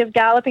the idea of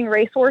galloping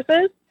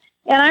racehorses.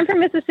 And I'm from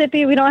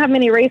Mississippi. We don't have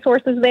many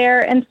racehorses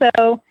there, and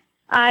so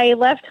I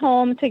left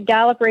home to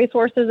gallop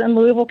racehorses in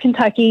Louisville,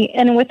 Kentucky,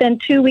 and within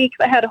 2 weeks,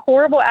 I had a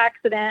horrible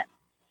accident.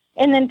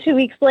 And then 2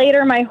 weeks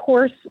later, my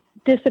horse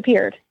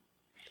disappeared.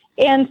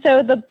 And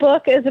so the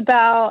book is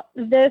about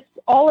this,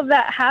 all of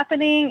that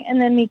happening,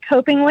 and then me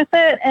coping with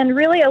it, and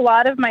really a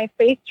lot of my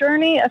faith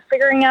journey of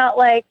figuring out,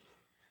 like,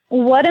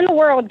 what in the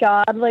world,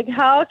 God? Like,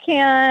 how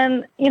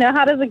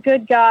does a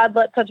good God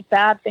let such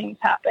bad things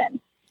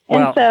happen?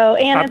 And well,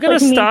 it's like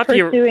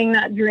me pursuing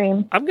that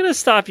dream. I'm going to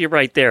stop you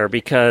right there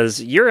because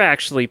you're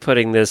actually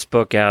putting this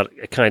book out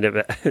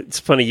it's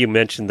funny you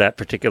mentioned that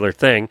particular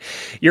thing.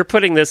 You're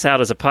putting this out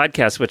as a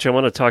podcast, which I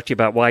want to talk to you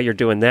about why you're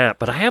doing that.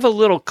 But I have a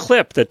little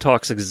clip that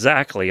talks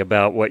exactly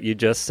about what you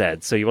just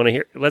said. So you want to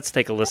hear? Let's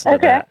take a listen to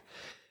that.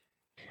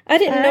 I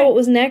didn't know what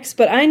was next,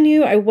 but I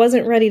knew I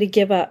wasn't ready to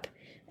give up.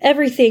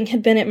 Everything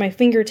had been at my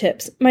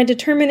fingertips. My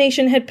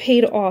determination had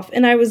paid off,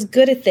 and I was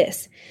good at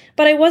this.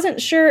 But I wasn't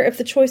sure if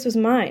the choice was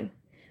mine.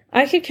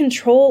 I could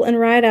control and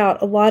ride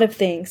out a lot of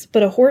things,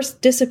 but a horse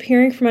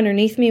disappearing from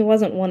underneath me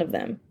wasn't one of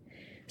them.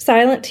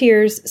 Silent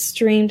tears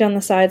streamed down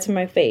the sides of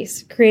my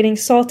face, creating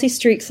salty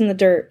streaks in the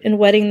dirt and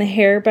wetting the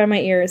hair by my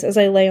ears as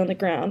I lay on the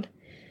ground.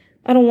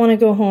 I don't want to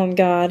go home,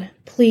 God.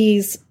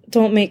 Please,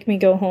 don't make me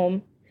go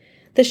home.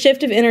 The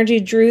shift of energy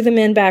drew the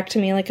men back to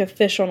me like a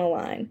fish on a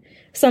line,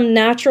 some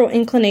natural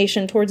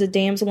inclination towards a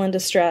damsel in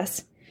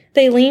distress.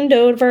 They leaned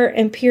over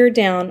and peered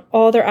down,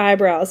 all their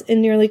eyebrows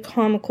in nearly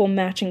comical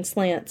matching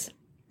slants.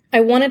 I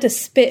wanted to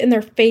spit in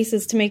their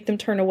faces to make them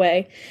turn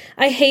away.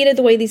 I hated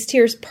the way these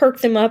tears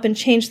perked them up and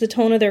changed the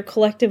tone of their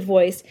collective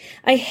voice.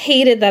 I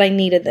hated that I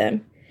needed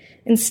them.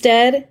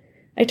 Instead,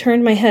 I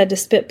turned my head to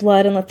spit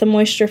blood and let the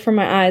moisture from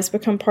my eyes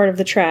become part of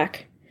the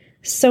track.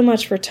 So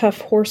much for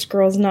tough horse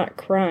girls not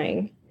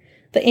crying.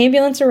 The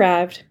ambulance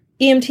arrived.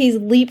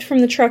 EMTs leaped from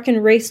the truck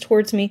and raced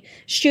towards me,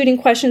 shooting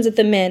questions at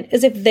the men,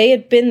 as if they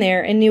had been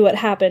there and knew what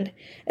happened,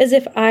 as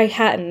if I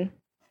hadn't.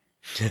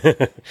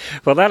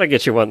 Well, that'll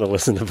get you wanting to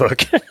listen to the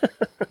book.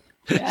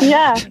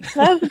 Yeah,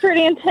 that was a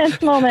pretty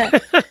intense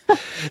moment.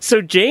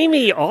 So,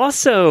 Jamie,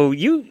 also,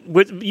 you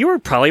were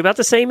probably about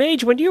the same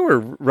age when you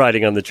were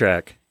riding on the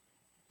track.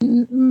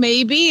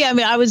 Maybe. I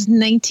mean, I was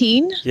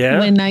 19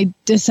 when I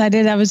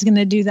decided I was going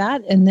to do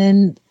that, and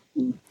then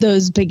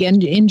those big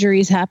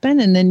injuries happen,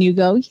 and then you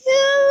go, maybe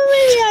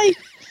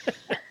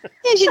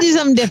I should do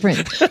something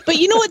different. But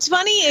you know what's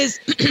funny is,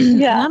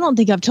 I don't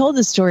think I've told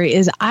this story,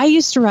 is I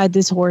used to ride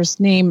this horse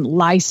named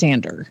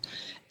Lysander,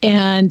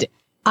 and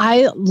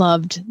I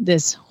loved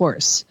this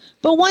horse.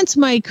 But once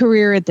my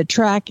career at the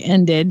track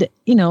ended,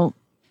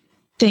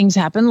 things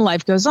happen,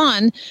 life goes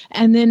on.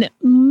 And then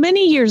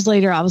many years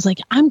later, I was like,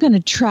 I'm going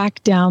to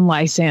track down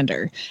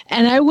Lysander.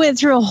 And I went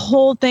through a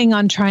whole thing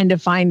on trying to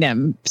find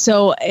him.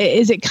 So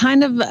is it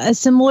kind of a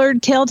similar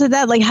tale to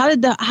that? Like, how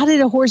did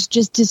a horse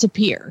just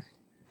disappear?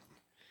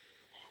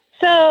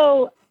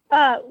 So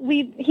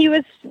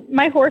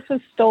my horse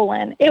was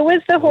stolen. It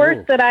was the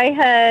horse that I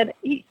had.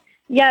 He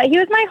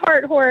was my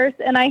heart horse,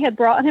 and I had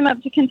brought him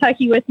up to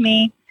Kentucky with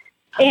me,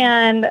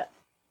 and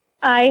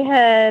I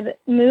had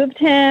moved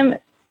him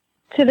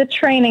to the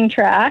training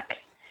track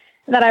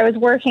that I was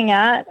working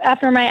at.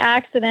 After my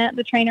accident,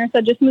 the trainer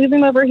said, just move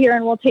him over here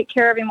and we'll take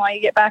care of him while you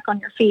get back on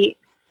your feet.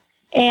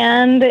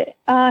 And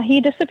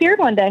he disappeared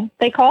one day.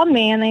 They called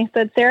me and they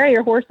said, Sarah,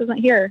 your horse isn't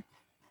here.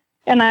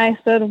 And I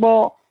said,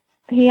 well,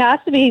 he has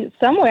to be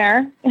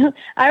somewhere.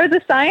 I was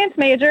a science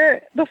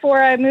major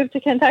before I moved to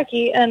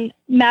Kentucky, and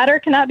matter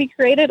cannot be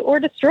created or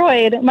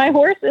destroyed. My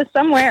horse is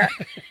somewhere.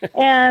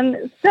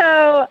 And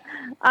so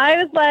I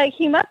was like,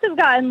 he must have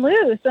gotten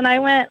loose. And I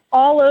went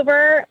all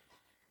over.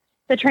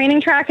 The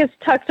training track is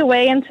tucked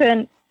away into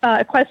an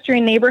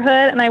equestrian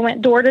neighborhood, and I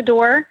went door to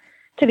door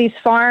to these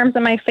farms,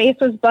 and my face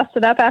was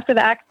busted up after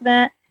the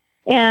accident.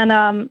 And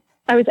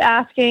I was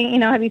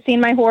asking, have you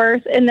seen my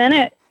horse? And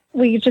then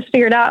we just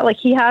figured out, like,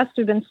 he has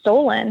to have been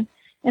stolen.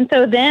 And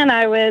so then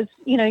I was,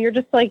 you're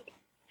just like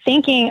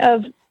thinking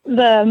of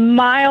the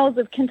miles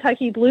of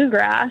Kentucky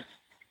bluegrass,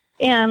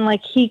 and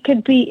like he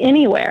could be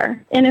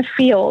anywhere in a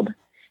field.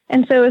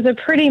 And so it was a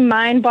pretty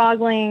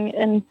mind-boggling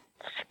and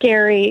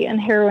scary and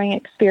harrowing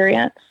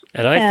experience.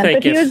 And I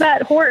think but he was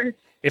that horse.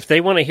 If they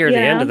want to hear the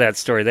end of that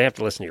story, they have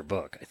to listen to your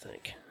book, I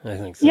think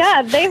so.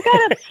 Yeah, they've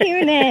got to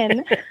tune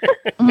in.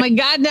 Oh my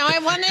God, now I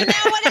want to know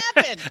what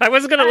happened. I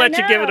wasn't going to let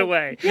you give it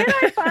away. Did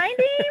I find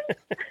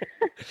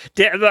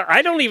him?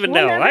 I don't even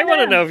know. I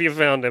want to know if you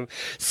found him.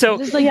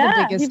 So you've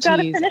got to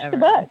finish the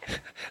book.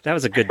 That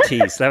was a good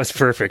tease. That was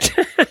perfect.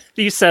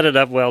 You set it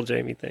up well,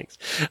 Jamie. Thanks.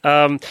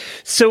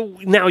 So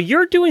now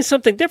you're doing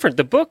something different.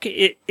 The book,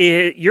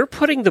 you're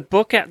putting the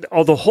book out,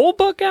 the whole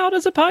book out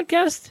as a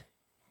podcast?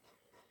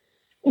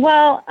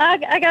 Well,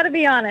 I got to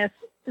be honest.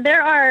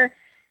 There are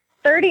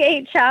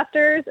 38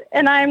 chapters,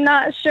 and I'm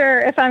not sure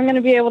if I'm going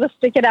to be able to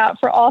stick it out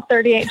for all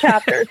 38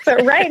 chapters.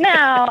 But right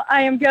now,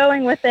 I am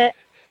going with it.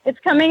 It's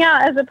coming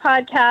out as a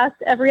podcast.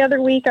 Every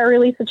other week, I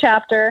release a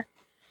chapter.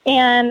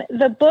 And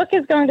the book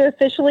is going to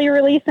officially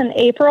release in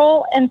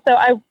April, and so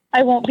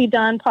I won't be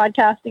done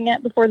podcasting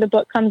it before the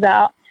book comes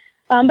out.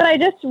 But I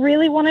just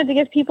really wanted to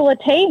give people a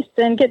taste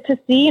and get to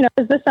see,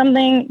 is this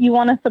something you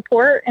want to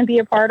support and be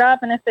a part of?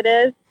 And if it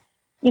is,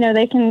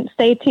 they can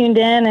stay tuned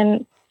in,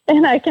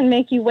 and I can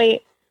make you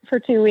wait for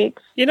 2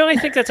 weeks. I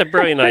think that's a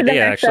brilliant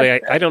idea, actually.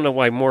 I don't know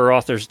why more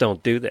authors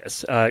don't do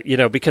this,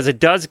 because it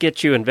does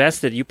get you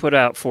invested. You put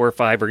out 4 or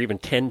 5 or even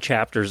 10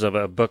 chapters of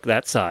a book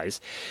that size.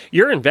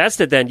 You're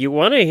invested then. You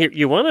want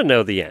to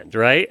know the end,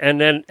 right? And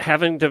then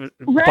having to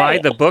buy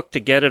the book to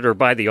get it or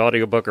buy the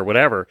audiobook or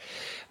whatever.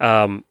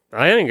 I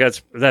think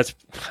that's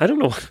I don't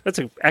know. That's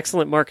an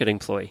excellent marketing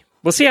ploy.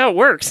 We'll see how it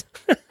works.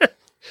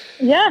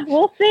 Yeah,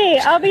 we'll see.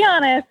 I'll be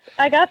honest.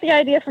 I got the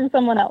idea from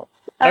someone else.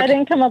 Okay. I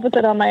didn't come up with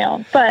it on my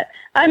own, but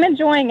I'm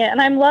enjoying it,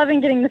 and I'm loving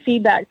getting the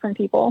feedback from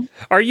people.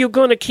 Are you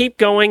going to keep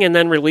going and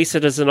then release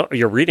it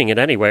you're reading it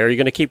anyway, are you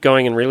going to keep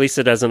going and release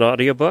it as an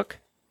audiobook?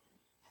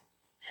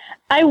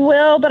 I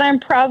will, but I'm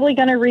probably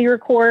going to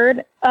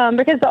re-record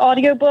because the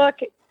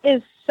audiobook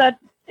is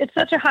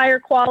such a higher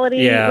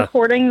quality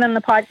recording than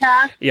the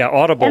podcast. Yeah,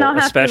 Audible and I'll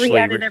have especially. To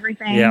re-edit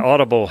everything. Yeah,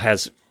 Audible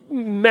has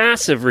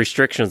massive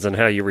restrictions on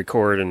how you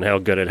record and how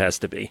good it has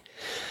to be.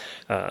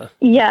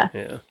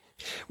 Yeah.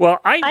 Well,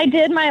 I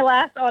did my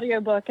last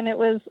audiobook, and it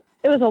was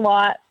a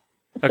lot.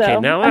 Okay, so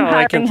now all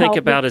I can think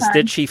about is,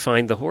 did she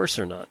find the horse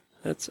or not?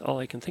 That's all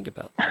I can think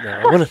about.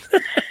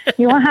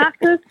 You will have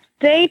to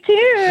stay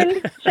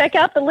tuned. Check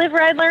out the Live,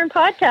 Ride, Learn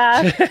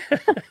podcast.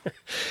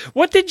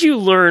 What did you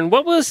learn?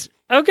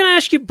 I'm going to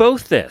ask you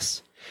both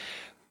this.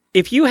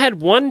 If you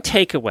had one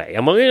takeaway,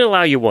 I'm only going to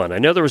allow you one. I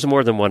know there was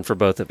more than one for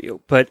both of you,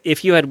 but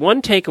if you had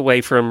one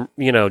takeaway from,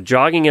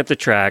 jogging at the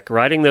track,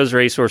 riding those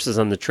racehorses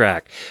on the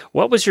track,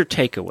 what was your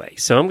takeaway?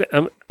 So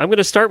I'm going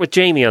to start with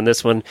Jamie on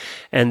this one,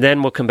 and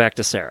then we'll come back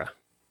to Sarah.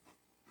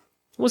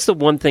 What's the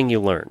one thing you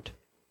learned?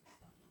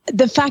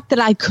 The fact that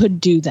I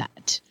could do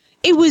that.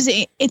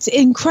 It's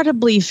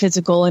incredibly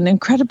physical and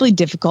incredibly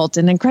difficult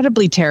and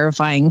incredibly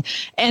terrifying.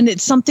 And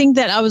it's something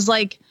that I was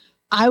like,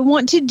 I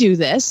want to do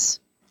this.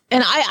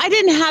 And I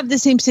didn't have the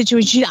same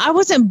situation. I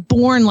wasn't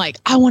born like,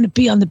 I want to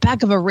be on the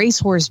back of a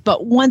racehorse.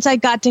 But once I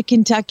got to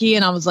Kentucky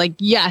and I was like,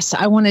 yes,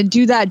 I want to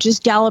do that,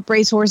 just gallop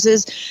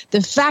racehorses. The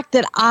fact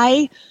that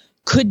I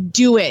could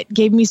do it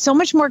gave me so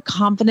much more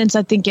confidence,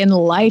 I think, in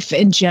life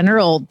in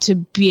general, to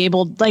be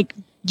able, like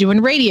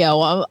doing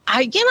radio.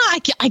 I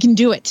can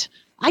do it.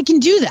 I can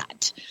do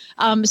that.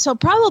 So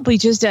probably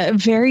just a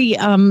very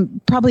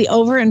probably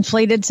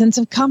overinflated sense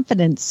of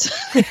confidence.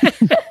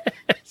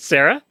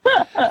 Sarah?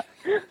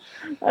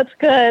 That's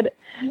good.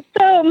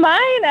 So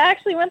mine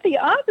actually went the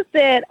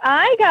opposite.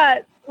 I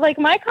got,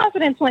 my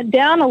confidence went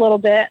down a little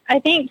bit. I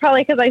think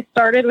probably because I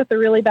started with a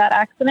really bad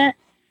accident.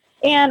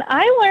 And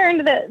I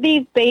learned that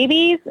these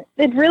babies,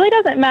 it really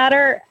doesn't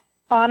matter,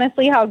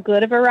 honestly, how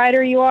good of a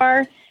rider you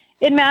are.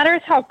 It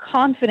matters how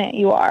confident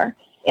you are.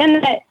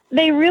 And that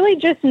they really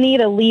just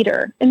need a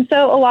leader. And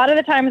so a lot of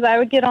the times I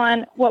would get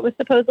on what was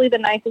supposedly the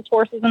nicest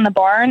horses in the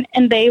barn,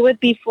 and they would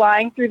be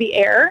flying through the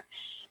air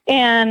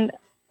and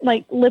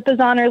lip is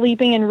on or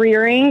leaping and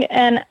rearing.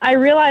 And I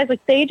realized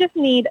they just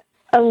need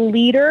a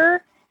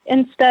leader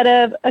instead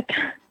of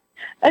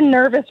a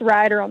nervous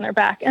rider on their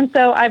back. And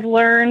so I've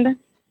learned,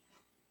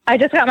 I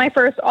just got my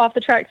first off the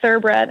track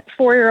thoroughbred,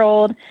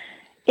 4-year-old,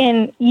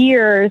 in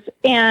years.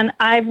 And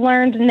I've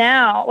learned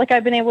now, like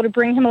I've been able to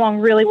bring him along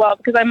really well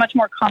because I'm much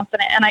more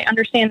confident and I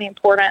understand the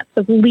importance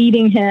of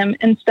leading him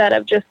instead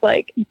of just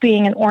like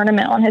being an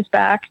ornament on his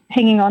back,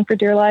 hanging on for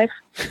dear life.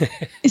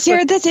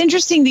 Sarah, that's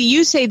interesting that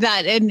you say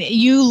that and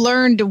you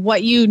learned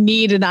what you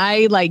need, and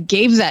I like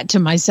gave that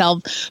to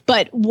myself.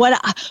 But what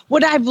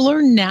I've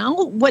learned now,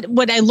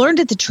 what I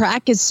learned at the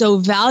track is so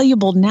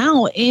valuable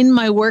now in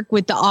my work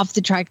with the off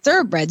the track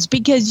thoroughbreds,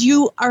 because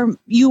you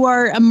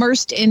are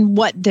immersed in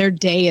what their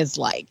day is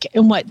like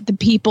and what the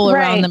people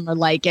around them are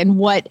like and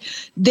what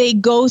they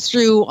go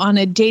through on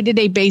a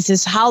day-to-day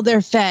basis, how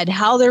they're fed,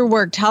 how they're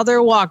worked, how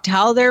they're walked,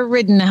 how they're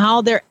ridden,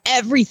 how they're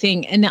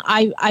everything. And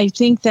I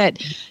think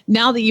that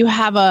now that you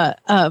have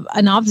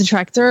an off the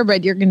track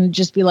thoroughbred, you're going to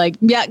just be like,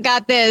 yeah,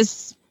 got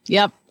this.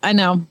 Yep, I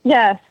know.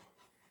 Yes.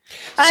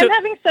 I'm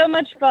having so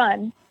much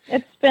fun.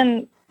 It's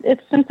been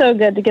so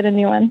good to get a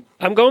new one.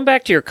 I'm going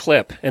back to your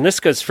clip, and this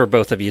goes for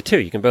both of you, too.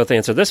 You can both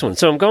answer this one.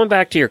 So I'm going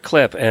back to your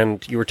clip,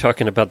 and you were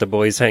talking about the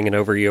boys hanging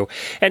over you.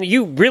 And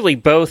you really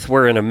both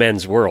were in a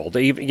men's world.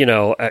 You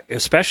know,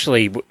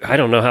 especially, I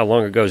don't know how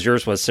long ago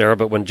yours was, Sarah,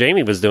 but when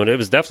Jamie was doing it, it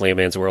was definitely a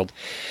man's world.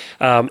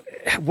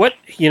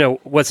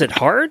 Was it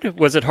hard?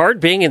 Was it hard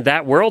being in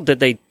that world? Did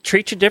they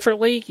treat you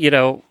differently? You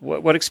know,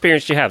 what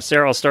experience did you have?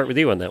 Sarah, I'll start with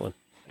you on that one.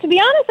 To be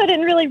honest,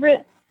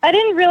 I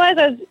didn't realize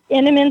I was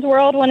in a men's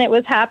world when it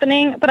was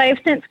happening, but I've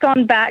since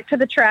gone back to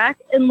the track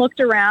and looked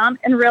around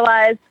and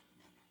realized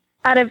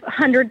out of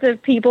hundreds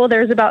of people,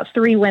 there's about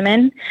 3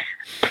 women.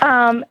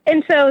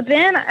 And so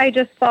then I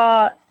just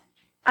thought,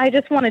 I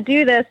just want to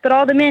do this. But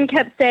all the men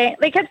kept saying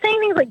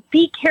things like,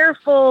 be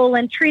careful,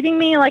 and treating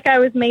me like I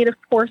was made of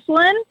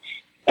porcelain.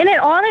 And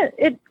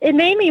it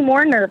made me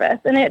more nervous.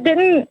 And I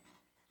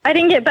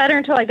didn't get better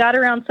until I got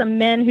around some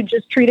men who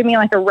just treated me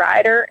like a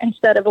rider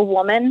instead of a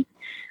woman.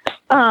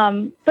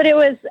 But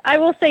I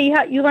will say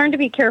you learn to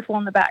be careful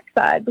on the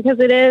backside because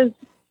it is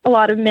a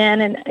lot of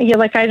men, and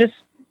I just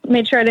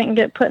made sure I didn't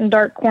get put in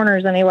dark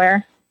corners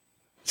anywhere.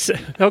 So,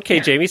 okay,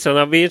 Jamie, so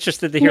I'll be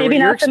interested to hear what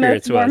your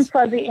experience was. Maybe not the most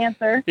warm, fuzzy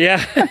answer.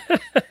 Yeah.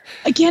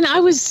 Again, I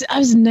was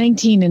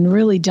 19 and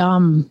really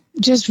dumb,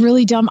 just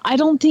really dumb. I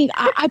don't think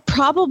I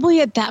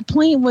probably at that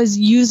point was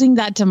using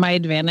that to my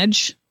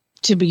advantage,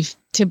 to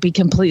be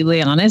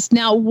completely honest.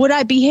 Now, would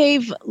I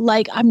behave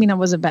like, I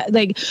wasn't bad.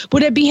 Like,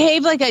 would I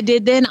behave like I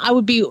did then? I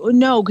would be,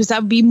 no, because I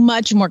would be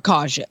much more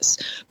cautious.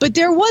 But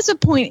there was a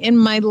point in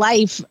my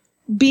life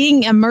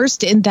being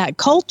immersed in that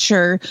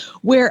culture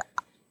where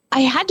I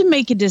had to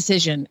make a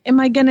decision. Am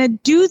I going to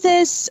do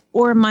this,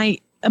 or am I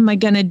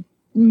going to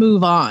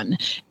move on?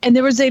 And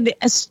there was an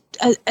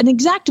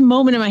exact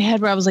moment in my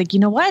head where I was like, you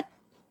know what?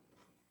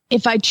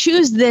 If I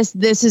choose this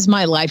is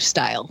my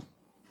lifestyle.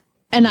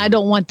 And I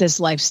don't want this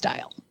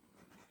lifestyle.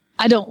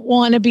 I don't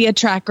want to be a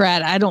track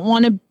rat. I don't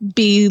want to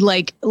be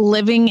like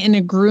living in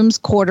a groom's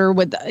quarter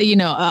with, in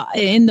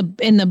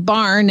the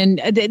barn. And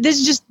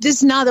this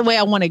is not the way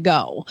I want to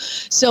go.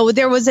 So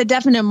there was a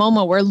definite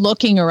moment where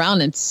looking around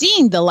and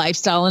seeing the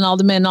lifestyle and all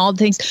the men, and all the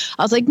things,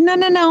 I was like, no,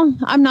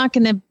 I'm not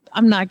going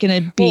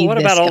to be. Well, what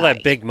about all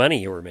that big money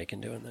you were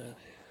making doing that?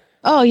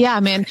 Oh, yeah,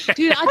 man.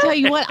 Dude, I'll tell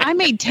you what, I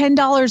made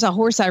 $10 a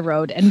horse I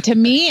rode. And to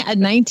me, at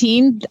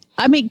 19,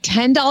 I make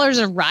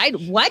 $10 a ride.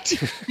 What?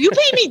 You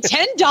paid me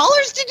 $10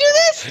 to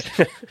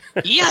do this?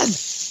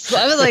 Yes.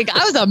 I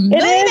was a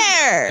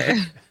millionaire.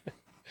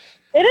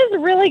 It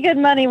is really good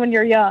money when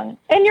you're young.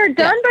 And you're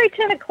done by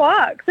 10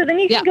 o'clock. So then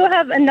you can go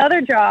have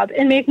another job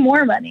and make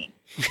more money.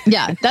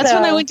 Yeah, that's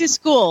when I went to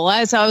school.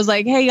 So I was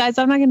like, hey, guys,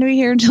 I'm not going to be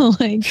here until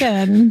like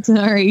 10.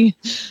 Sorry.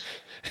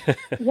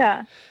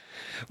 Yeah.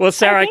 Well,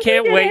 Sarah, I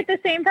can't wait. At the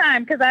same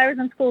time, because I was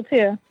in school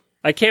too.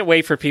 I can't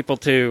wait for people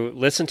to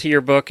listen to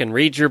your book and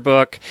read your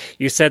book.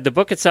 You said the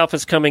book itself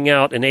is coming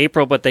out in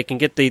April, but they can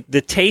get the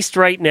taste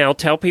right now.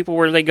 Tell people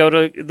where they go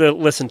to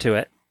listen to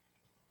it.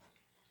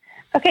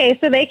 Okay,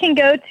 so they can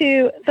go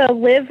to the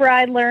Live,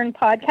 Ride, Learn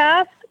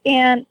podcast,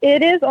 and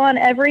it is on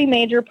every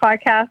major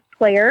podcast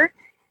player.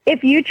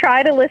 If you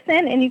try to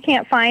listen and you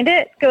can't find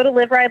it, go to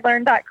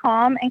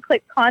liveridellearn.com and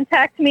click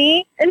contact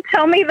me and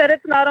tell me that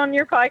it's not on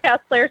your podcast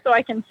player so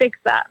I can fix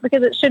that,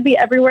 because it should be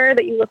everywhere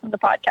that you listen to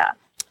podcasts.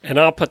 And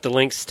I'll put the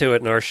links to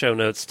it in our show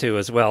notes too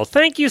as well.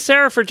 Thank you,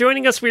 Sarah, for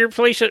joining us. We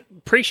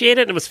appreciate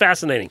it. It was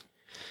fascinating.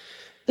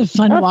 The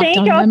fun walk thank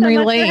down you all memory so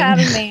much lane. for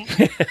having me.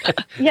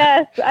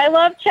 Yes, I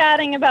love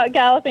chatting about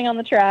galloping on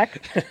the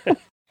track.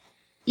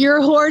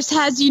 Your horse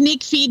has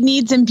unique feed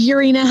needs, and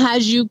Purina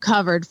has you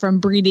covered, from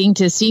breeding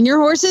to senior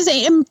horses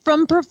and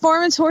from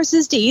performance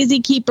horses to easy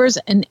keepers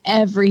and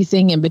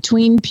everything in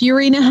between.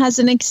 Purina has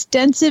an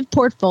extensive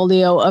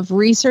portfolio of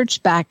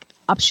research-backed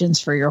options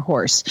for your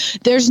horse.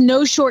 There's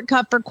no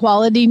shortcut for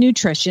quality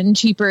nutrition.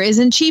 Cheaper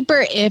isn't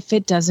cheaper if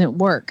it doesn't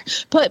work.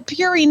 Put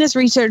Purina's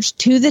research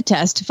to the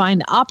test to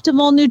find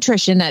optimal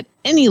nutrition at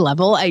any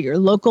level at your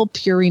local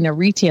Purina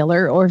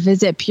retailer, or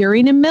visit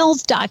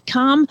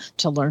purinamills.com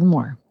to learn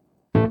more.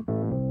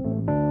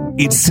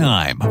 It's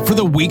time for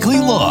the weekly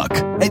look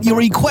at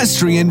your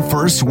equestrian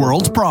first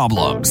world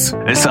problems.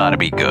 This ought to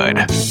be good.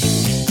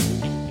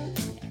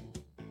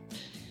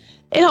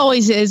 It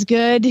always is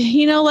good.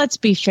 Let's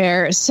be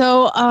fair.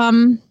 So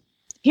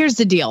here's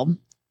the deal.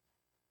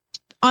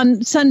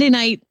 On Sunday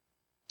night,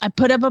 I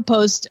put up a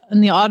post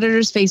on the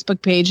auditor's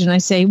Facebook page and I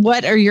say,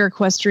 what are your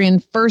equestrian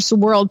first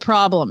world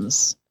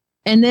problems?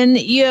 And then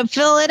you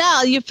fill it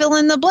out, you fill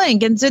in the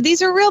blank. And so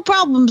these are real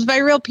problems by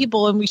real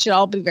people, and we should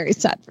all be very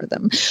sad for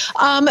them.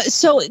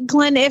 So,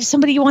 Glenn, if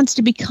somebody wants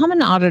to become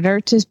an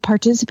auditor to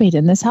participate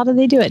in this, how do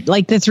they do it?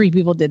 Like the 3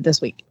 people did this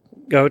week.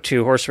 Go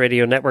to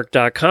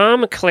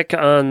horseradionetwork.com, click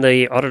on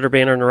the auditor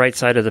banner on the right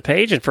side of the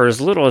page, and for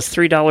as little as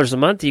 $3 a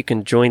month, you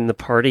can join the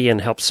party and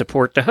help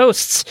support the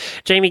hosts.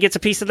 Jamie gets a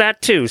piece of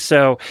that, too.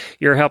 So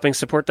you're helping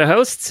support the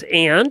hosts,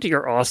 and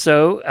you're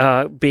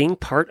also being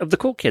part of the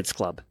Cool Kids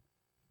Club.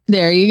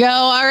 There you go.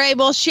 All right.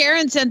 Well,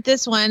 Sharon sent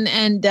this one,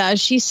 and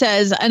she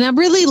says, and I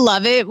really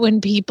love it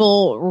when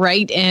people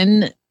write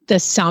in the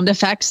sound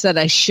effects that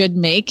I should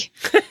make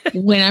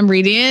when I'm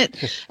reading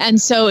it.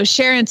 And so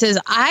Sharon says,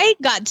 I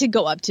got to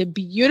go up to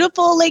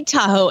beautiful Lake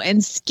Tahoe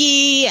and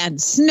ski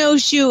and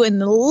snowshoe in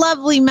the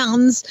lovely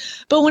mountains.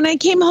 But when I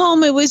came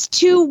home, it was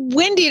too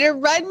windy to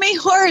ride my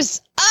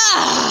horse.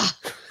 Ah!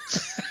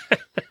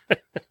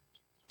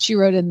 She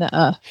wrote in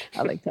the,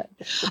 I like that.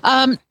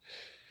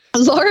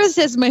 Laura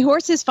says, my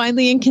horse is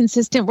finally in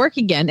consistent work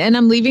again, and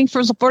I'm leaving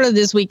for Florida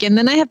this weekend.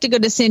 Then I have to go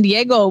to San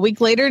Diego a week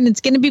later, and it's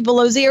going to be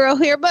below 0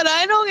 here, but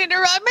I don't get to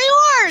ride my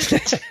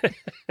horse.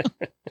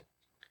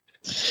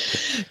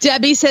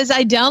 Debbie says,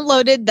 I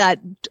downloaded that.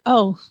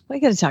 Oh, I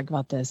got to talk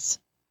about this.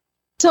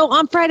 So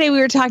on Friday, we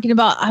were talking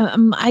about,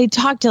 I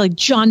talked to like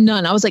John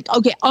Nunn. I was like,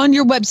 okay, on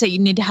your website, you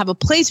need to have a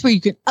place where you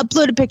can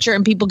upload a picture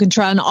and people can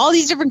try on all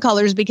these different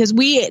colors, because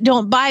I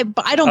don't buy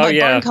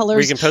barn colors.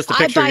 We can post a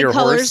picture of your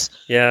horse.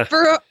 Yeah.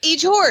 For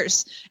each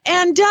horse.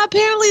 And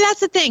apparently that's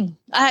the thing.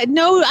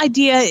 No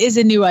idea is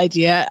a new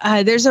idea.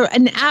 There's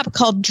an app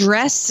called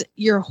Dress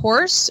Your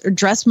Horse or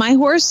Dress My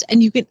Horse,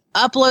 and you can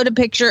upload a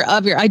picture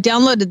of I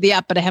downloaded the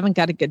app, but I haven't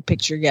got a good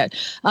picture yet.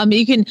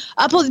 You can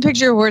upload the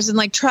picture of your horse and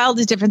like try all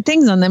these different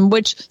things on them,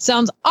 which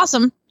sounds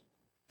awesome.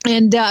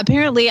 And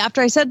apparently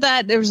after I said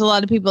that, there was a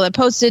lot of people that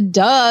posted,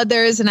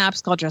 there is an app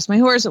called Dress My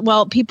Horse.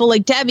 Well, people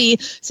like Debbie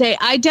say,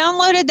 I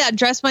downloaded that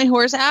Dress My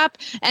Horse app,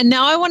 and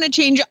now I want to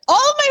change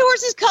all my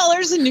horse's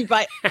colors and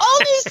buy all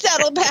new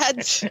saddle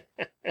pads.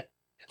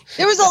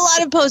 There was a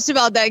lot of posts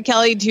about that.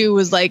 Kelly, too,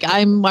 was like,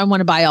 I want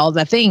to buy all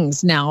the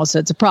things now, so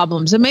it's a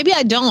problem. So maybe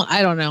I don't.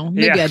 I don't know.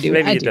 Maybe I do.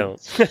 Maybe you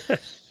don't.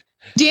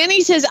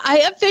 Danny says, I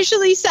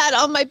officially sat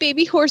on my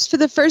baby horse for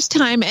the first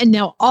time, and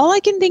now all I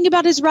can think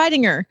about is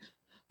riding her.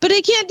 But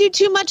I can't do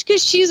too much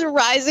because she's a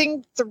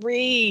rising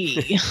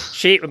 3.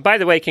 By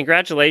the way,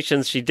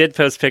 congratulations. She did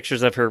post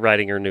pictures of her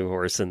riding her new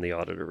horse in the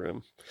auditor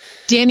room.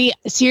 Danny,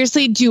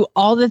 seriously, do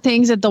all the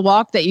things at the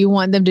walk that you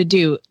want them to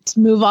do.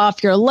 Move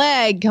off your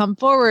leg, come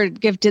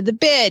forward, give to the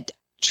bit,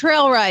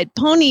 trail ride,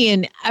 pony,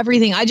 and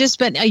everything. I just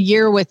spent a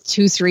year with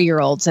 2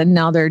 3-year-olds, and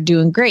now they're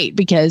doing great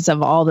because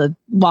of all the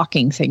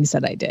walking things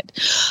that I did.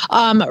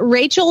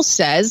 Rachel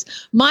says,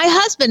 my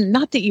husband,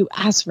 not that you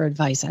asked for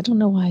advice. I don't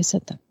know why I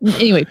said that.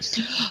 Anyway,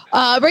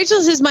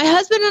 Rachel says, my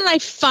husband and I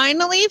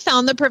finally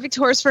found the perfect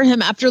horse for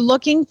him after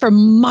looking for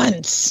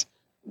months.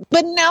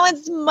 But now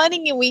it's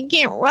muddy and we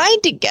can't ride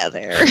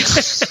together.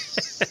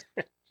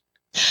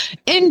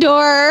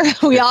 Indoor.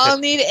 We all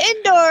need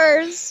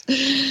indoors.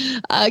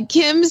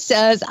 Kim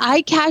says,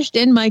 I cashed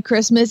in my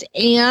Christmas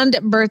and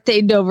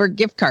birthday Dover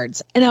gift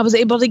cards, and I was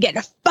able to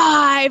get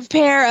 5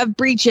 pair of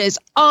breeches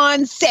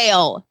on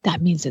sale.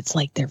 That means it's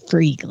like they're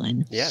free,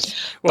 Glenn. Yes.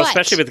 Well,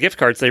 especially with gift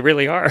cards, they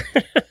really are.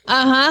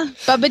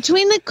 But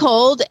between the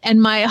cold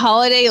and my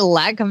holiday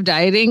lack of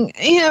dieting,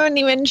 I haven't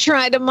even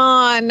tried them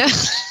on.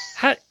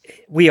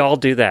 We all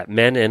do that,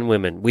 men and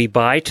women. We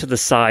buy to the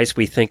size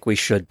we think we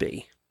should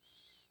be.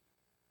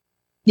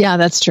 Yeah,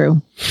 that's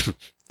true.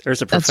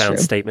 There's a profound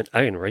statement.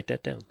 I didn't write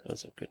that down. That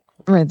was a good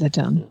one. Write that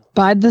down.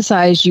 Buy the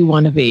size you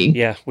want to be.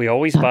 Yeah, we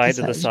always buy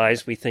to the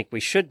size we think we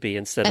should be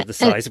instead of the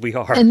size we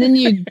are. And then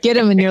you get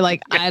them and you're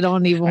like, I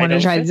don't even want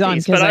to try these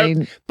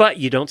on. But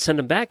you don't send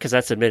them back because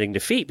that's admitting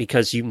defeat,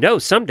 because you know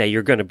someday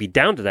you're going to be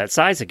down to that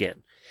size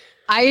again.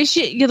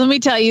 Let me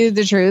tell you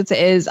the truth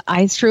is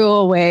I threw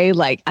away,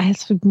 I had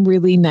some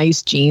really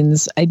nice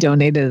jeans. I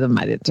donated them.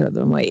 I didn't throw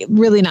them away.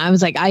 Really not. I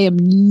was like, I am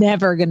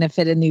never going to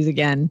fit in these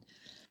again.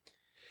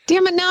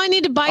 Damn it. Now I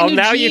need to buy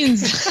new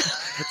jeans.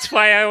 That's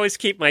why I always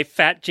keep my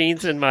fat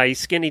jeans and my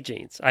skinny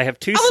jeans. I have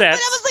 2 sets. But I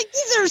was like,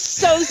 these are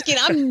so skinny.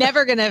 I'm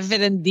never going to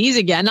fit in these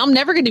again. I'm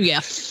never going to be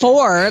a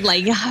 4.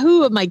 Like,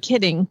 who am I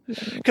kidding?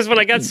 Because when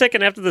I got sick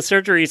and after the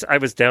surgeries, I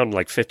was down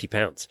 50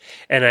 pounds.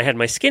 And I had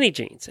my skinny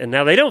jeans. And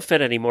now they don't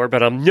fit anymore,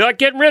 but I'm not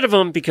getting rid of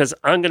them because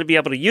I'm going to be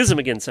able to use them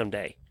again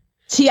someday.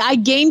 See, I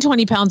gained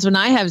 20 pounds when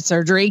I had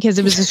surgery because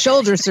it was a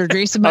shoulder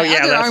surgery. So my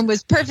other arm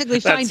was perfectly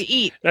fine to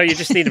eat. No, you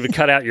just need to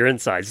cut out your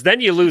insides. Then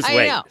you lose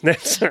weight. I know.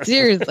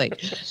 Seriously.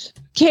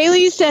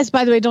 Kaylee says,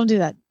 by the way, don't do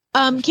that.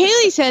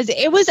 Kaylee says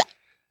it was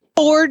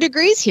 4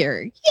 degrees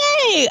here.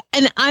 Yay.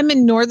 And I'm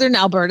in northern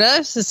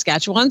Alberta,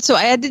 Saskatchewan. So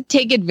I had to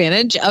take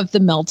advantage of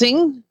the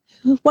melting.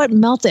 What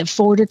melted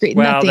 4 degrees?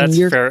 Well,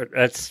 nothing.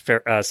 That's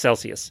fair.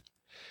 Celsius.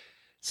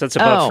 So it's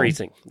above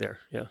freezing there.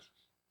 Yeah.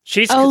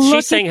 She's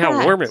saying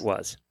how warm it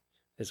was.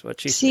 Is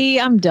what she See,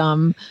 I'm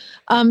dumb.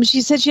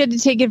 She said she had to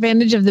take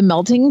advantage of the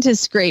melting to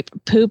scrape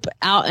poop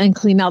out and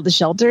clean out the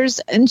shelters,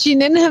 and she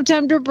didn't have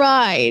time to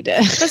ride.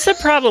 That's the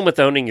problem with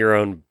owning your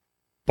own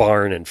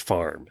barn and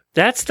farm.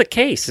 That's the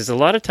case. Is a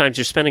lot of times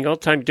you're spending all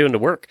the time doing the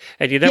work,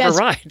 and you never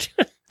ride.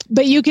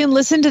 But you can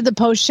listen to the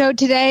post show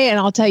today, and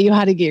I'll tell you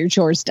how to get your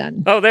chores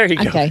done. Oh, there you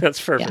go. Okay. That's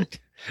perfect.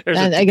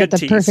 Yeah. I got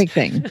the perfect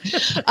thing.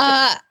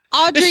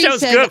 Audrey this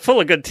show's good,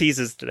 full of good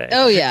teases today.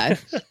 Oh, yeah.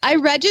 I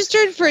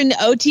registered for an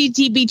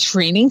OTTB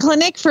training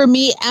clinic for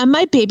me and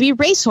my baby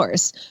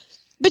racehorse.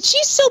 But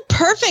she's so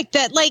perfect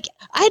that, I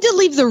had to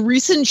leave the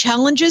recent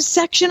challenges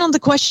section on the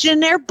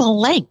questionnaire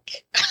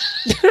blank.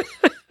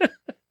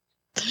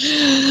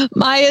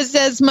 Maya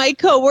says, my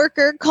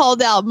coworker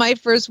called out my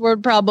first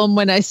word problem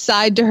when I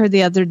sighed to her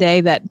the other day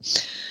that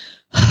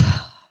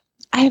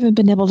I haven't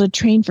been able to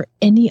train for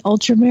any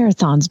ultra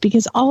marathons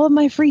because all of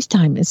my free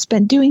time is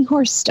spent doing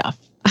horse stuff.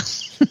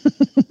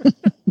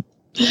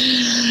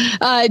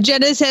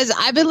 Jenna says,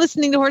 I've been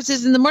listening to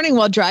Horses in the Morning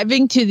while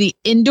driving to the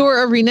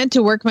indoor arena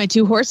to work my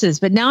 2 horses,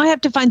 but now I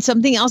have to find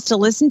something else to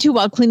listen to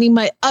while cleaning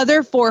my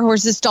other 4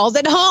 horses' stalls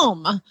at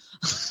home.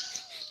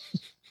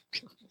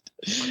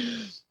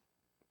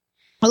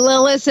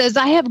 Lila says,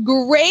 I have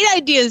great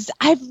ideas.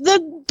 I have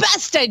the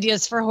best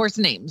ideas for horse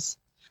names.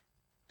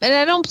 And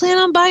I don't plan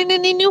on buying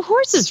any new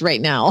horses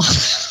right now.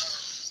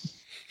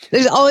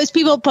 There's always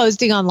people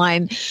posting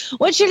online,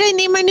 what should I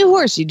name my new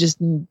horse? You just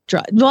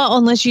drop,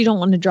 unless you don't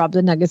want to drop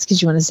the nuggets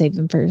because you want to save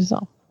them for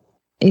yourself.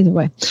 Either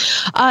way.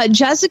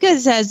 Jessica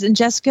says, and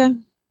Jessica,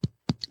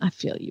 I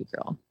feel you,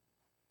 girl.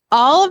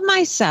 All of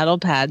my saddle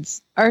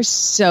pads are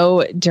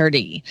so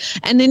dirty,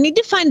 and I need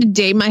to find a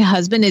day my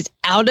husband is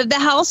out of the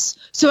house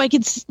so I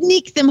can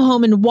sneak them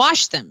home and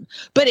wash them.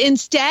 But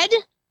instead,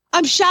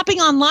 I'm shopping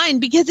online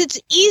because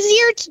it's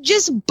easier to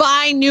just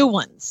buy new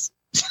ones.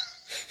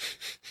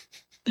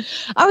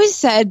 I always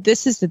said,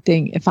 this is the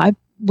thing. If I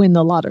win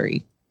the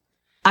lottery,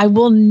 I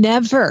will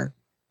never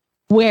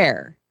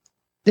wear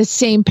the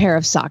same pair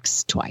of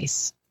socks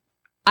twice.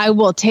 I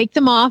will take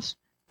them off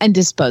and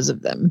dispose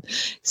of them.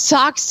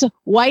 Socks,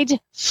 white,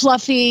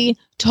 fluffy,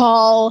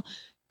 tall,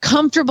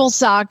 comfortable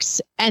socks.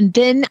 And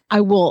then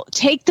I will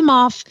take them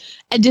off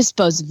and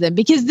dispose of them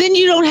because then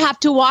you don't have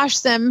to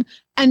wash them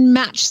and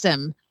match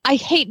them. I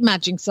hate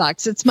matching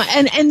socks. It's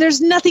and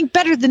there's nothing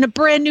better than a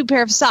brand new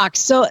pair of socks.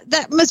 So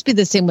that must be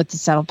the same with the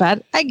saddle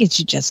pad. I get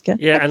you, Jessica.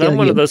 Yeah, and I'm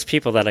one of those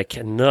people that I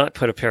cannot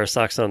put a pair of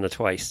socks on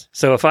twice.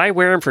 So if I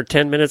wear them for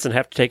 10 minutes and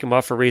have to take them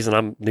off for a reason,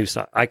 I'm new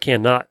socks. I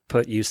cannot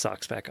put used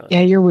socks back on. Yeah,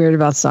 you're weird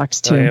about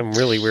socks too. I am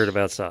really weird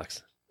about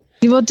socks.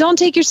 Well, don't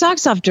take your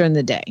socks off during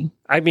the day.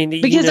 I mean,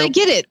 because I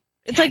get it.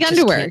 It's like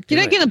underwear. You're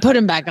not going to put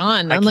them back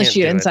on unless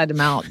you inside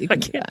them out. You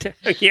can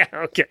yeah,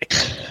 okay.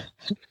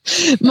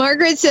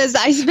 Margaret says,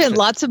 I spent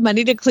lots of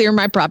money to clear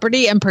my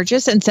property and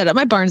purchase and set up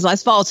my barns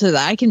last fall so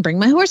that I can bring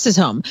my horses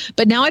home.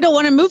 But now I don't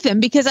want to move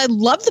them because I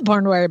love the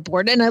barn where I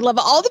board and I love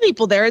all the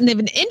people there and they have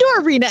an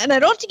indoor arena and I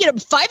don't have to get up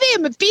at 5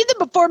 a.m. and feed them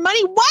before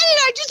money. Why did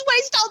I just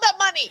waste all that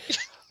money?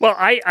 Well,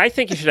 I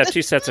think you should have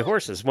 2 sets of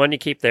horses. One you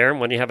keep there and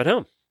one you have at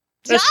home.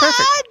 That's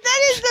perfect. That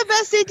is the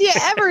best idea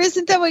ever.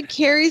 Isn't that what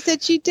Carrie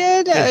said she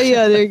did?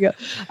 Yeah, there you go.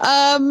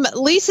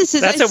 Lisa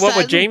says, what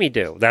would Jamie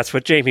do? That's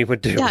what Jamie would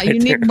do. Yeah, right you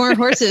need more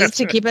horses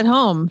to keep at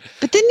home.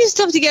 But then you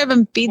still have to get up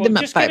and feed them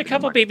at 5. Just get a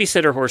couple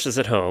babysitter horses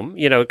at home,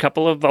 a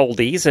couple of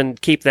oldies,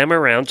 and keep them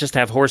around. Just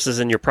have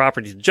horses in your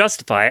property to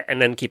justify it, and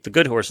then keep the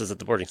good horses at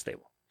the boarding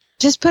stable.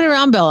 Just put a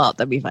round bell out.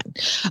 That'd be fine.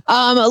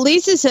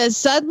 Lisa says,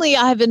 suddenly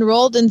I have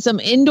enrolled in some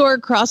indoor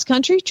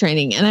cross-country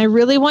training, and I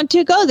really want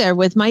to go there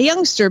with my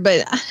youngster,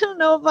 but I don't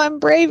know if I'm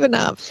brave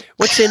enough.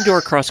 What's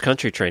indoor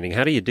cross-country training?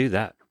 How do you do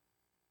that?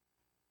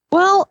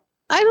 Well,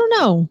 I don't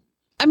know.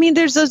 I mean,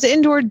 there's those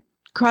indoor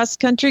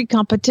cross-country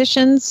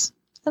competitions.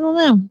 I don't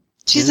know.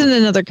 She's in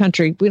another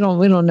country. We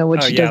don't know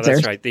what she does there.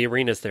 That's right. The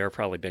arenas there are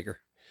probably bigger.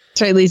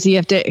 Sorry, Lisa, you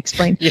have to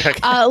explain.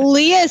 Yeah.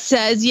 Leah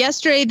says,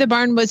 yesterday the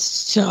barn was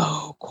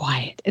so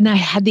quiet and I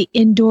had the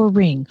indoor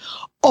ring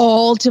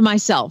all to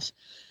myself.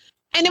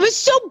 And it was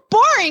so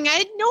boring. I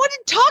had no one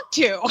to talk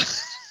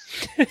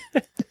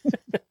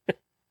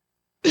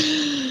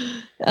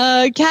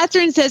to.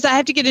 Catherine says, I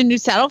have to get a new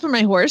saddle for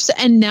my horse.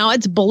 And now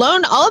it's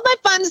blown all of my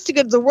funds to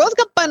go to the World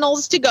Cup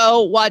finals to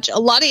go watch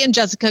Lottie and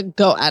Jessica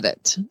go at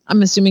it.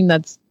 I'm assuming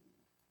that's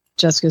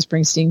Jessica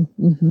Springsteen.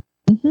 Mm-hmm.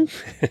 Mm-hmm.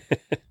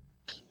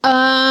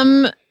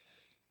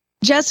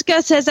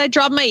 Jessica says, I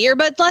dropped my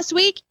earbuds last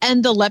week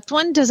and the left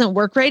one doesn't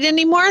work right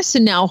anymore. So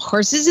now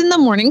Horses in the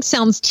Morning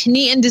sounds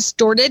tinny and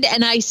distorted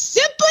and I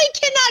simply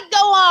cannot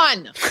go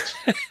on.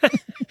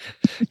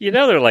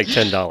 They're like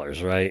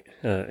 $10, right?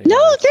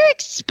 No, they're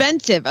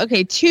expensive.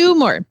 Okay, 2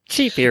 more.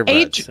 Cheap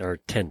earbuds are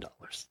 $10.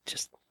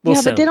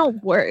 But they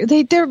don't work.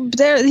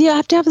 They're you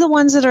have to have the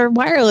ones that are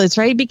wireless,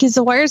 right? Because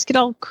the wires get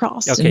all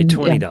crossed. Okay,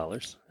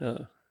 $20.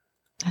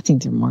 I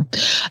think they're more.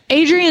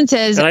 Adrian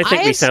says, and I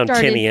think we sound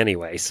tinny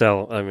anyway.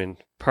 So, I mean,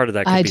 part of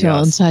that could be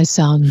us. I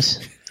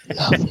sound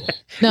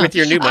no. With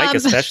your new mic,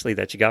 especially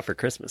that you got for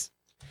Christmas.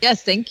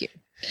 Yes, thank you.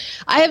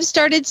 I have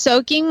started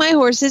soaking my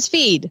horse's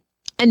feed,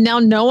 and now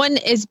no one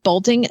is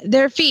bolting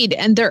their feed,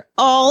 and they're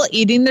all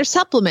eating their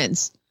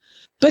supplements.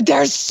 But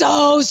they're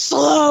so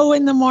slow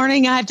in the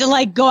morning. I have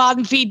to go out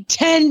and feed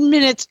 10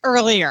 minutes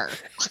earlier.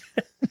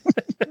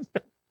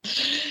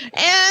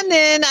 And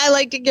then I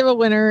like to give a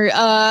winner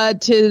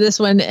to this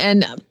one.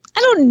 And I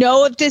don't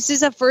know if this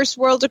is a first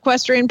world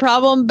equestrian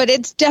problem, but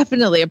it's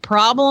definitely a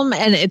problem,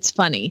 and it's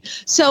funny.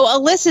 So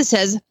Alyssa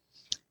says,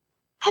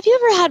 have you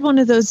ever had one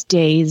of those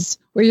days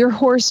where your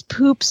horse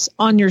poops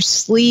on your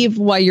sleeve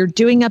while you're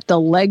doing up the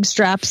leg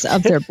straps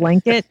of their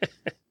blanket?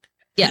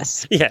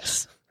 Yes.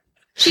 Yes.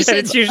 She said,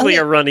 it's usually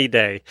a runny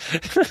day.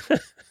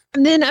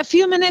 And then a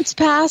few minutes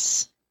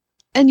pass,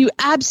 and you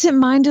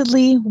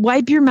absentmindedly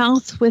wipe your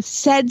mouth with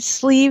said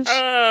sleeve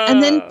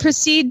and then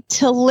proceed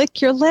to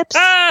lick your lips.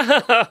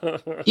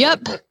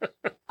 Yep.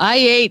 I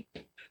ate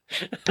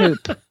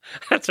poop.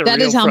 That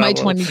is how my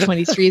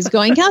 2023 is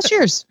going. How's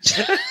yours?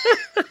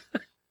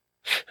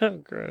 Oh,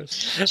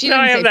 gross. Now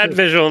I have that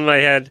visual in my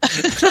head.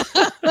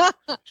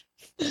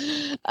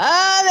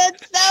 Oh,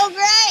 that's so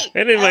great.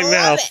 And in my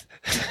mouth.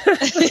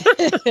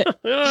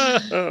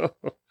 Oh.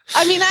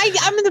 I mean,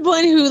 I'm the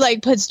one who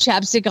puts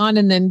chapstick on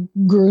and then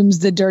grooms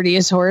the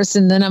dirtiest horse.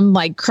 And then I'm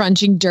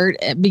crunching dirt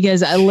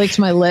because I licked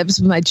my lips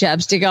with my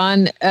chapstick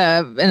on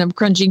and I'm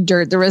crunching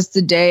dirt the rest of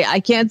the day.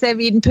 I can't say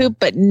I've eaten poop,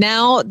 but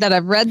now that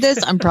I've read this,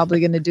 I'm probably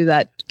going to do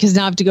that because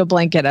now I have to go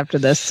blanket after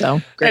this.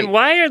 So great. And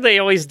why are they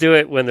always do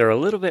it when they're a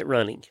little bit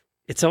running?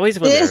 It's always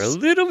when they're a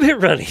little bit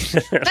runny.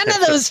 None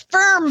of those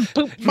firm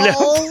poop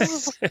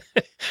balls. No.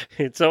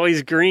 It's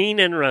always green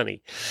and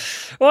runny.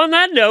 Well, on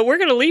that note, we're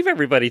going to leave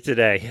everybody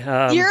today.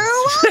 You're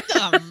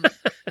welcome.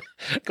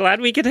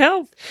 Glad we could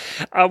help.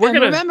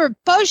 Remember,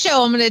 post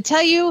show, I'm going to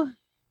tell you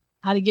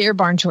how to get your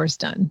barn chores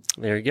done.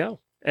 There you go.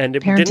 And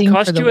it didn't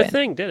cost you a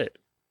thing, did it?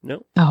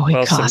 No. Oh,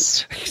 it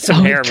cost.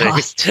 Some hair,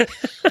 maybe.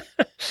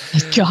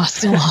 It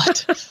costs a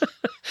lot.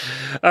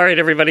 All right,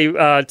 everybody.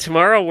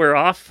 Tomorrow we're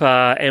off,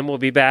 and we'll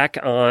be back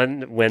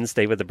on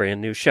Wednesday with a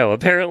brand new show.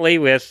 Apparently,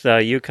 with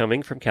you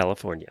coming from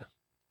California.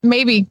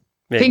 Maybe.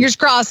 Fingers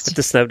crossed. If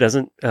the snow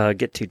doesn't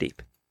get too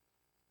deep.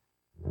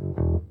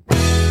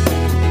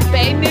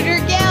 Spay,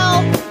 neuter,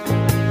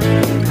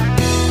 gelb.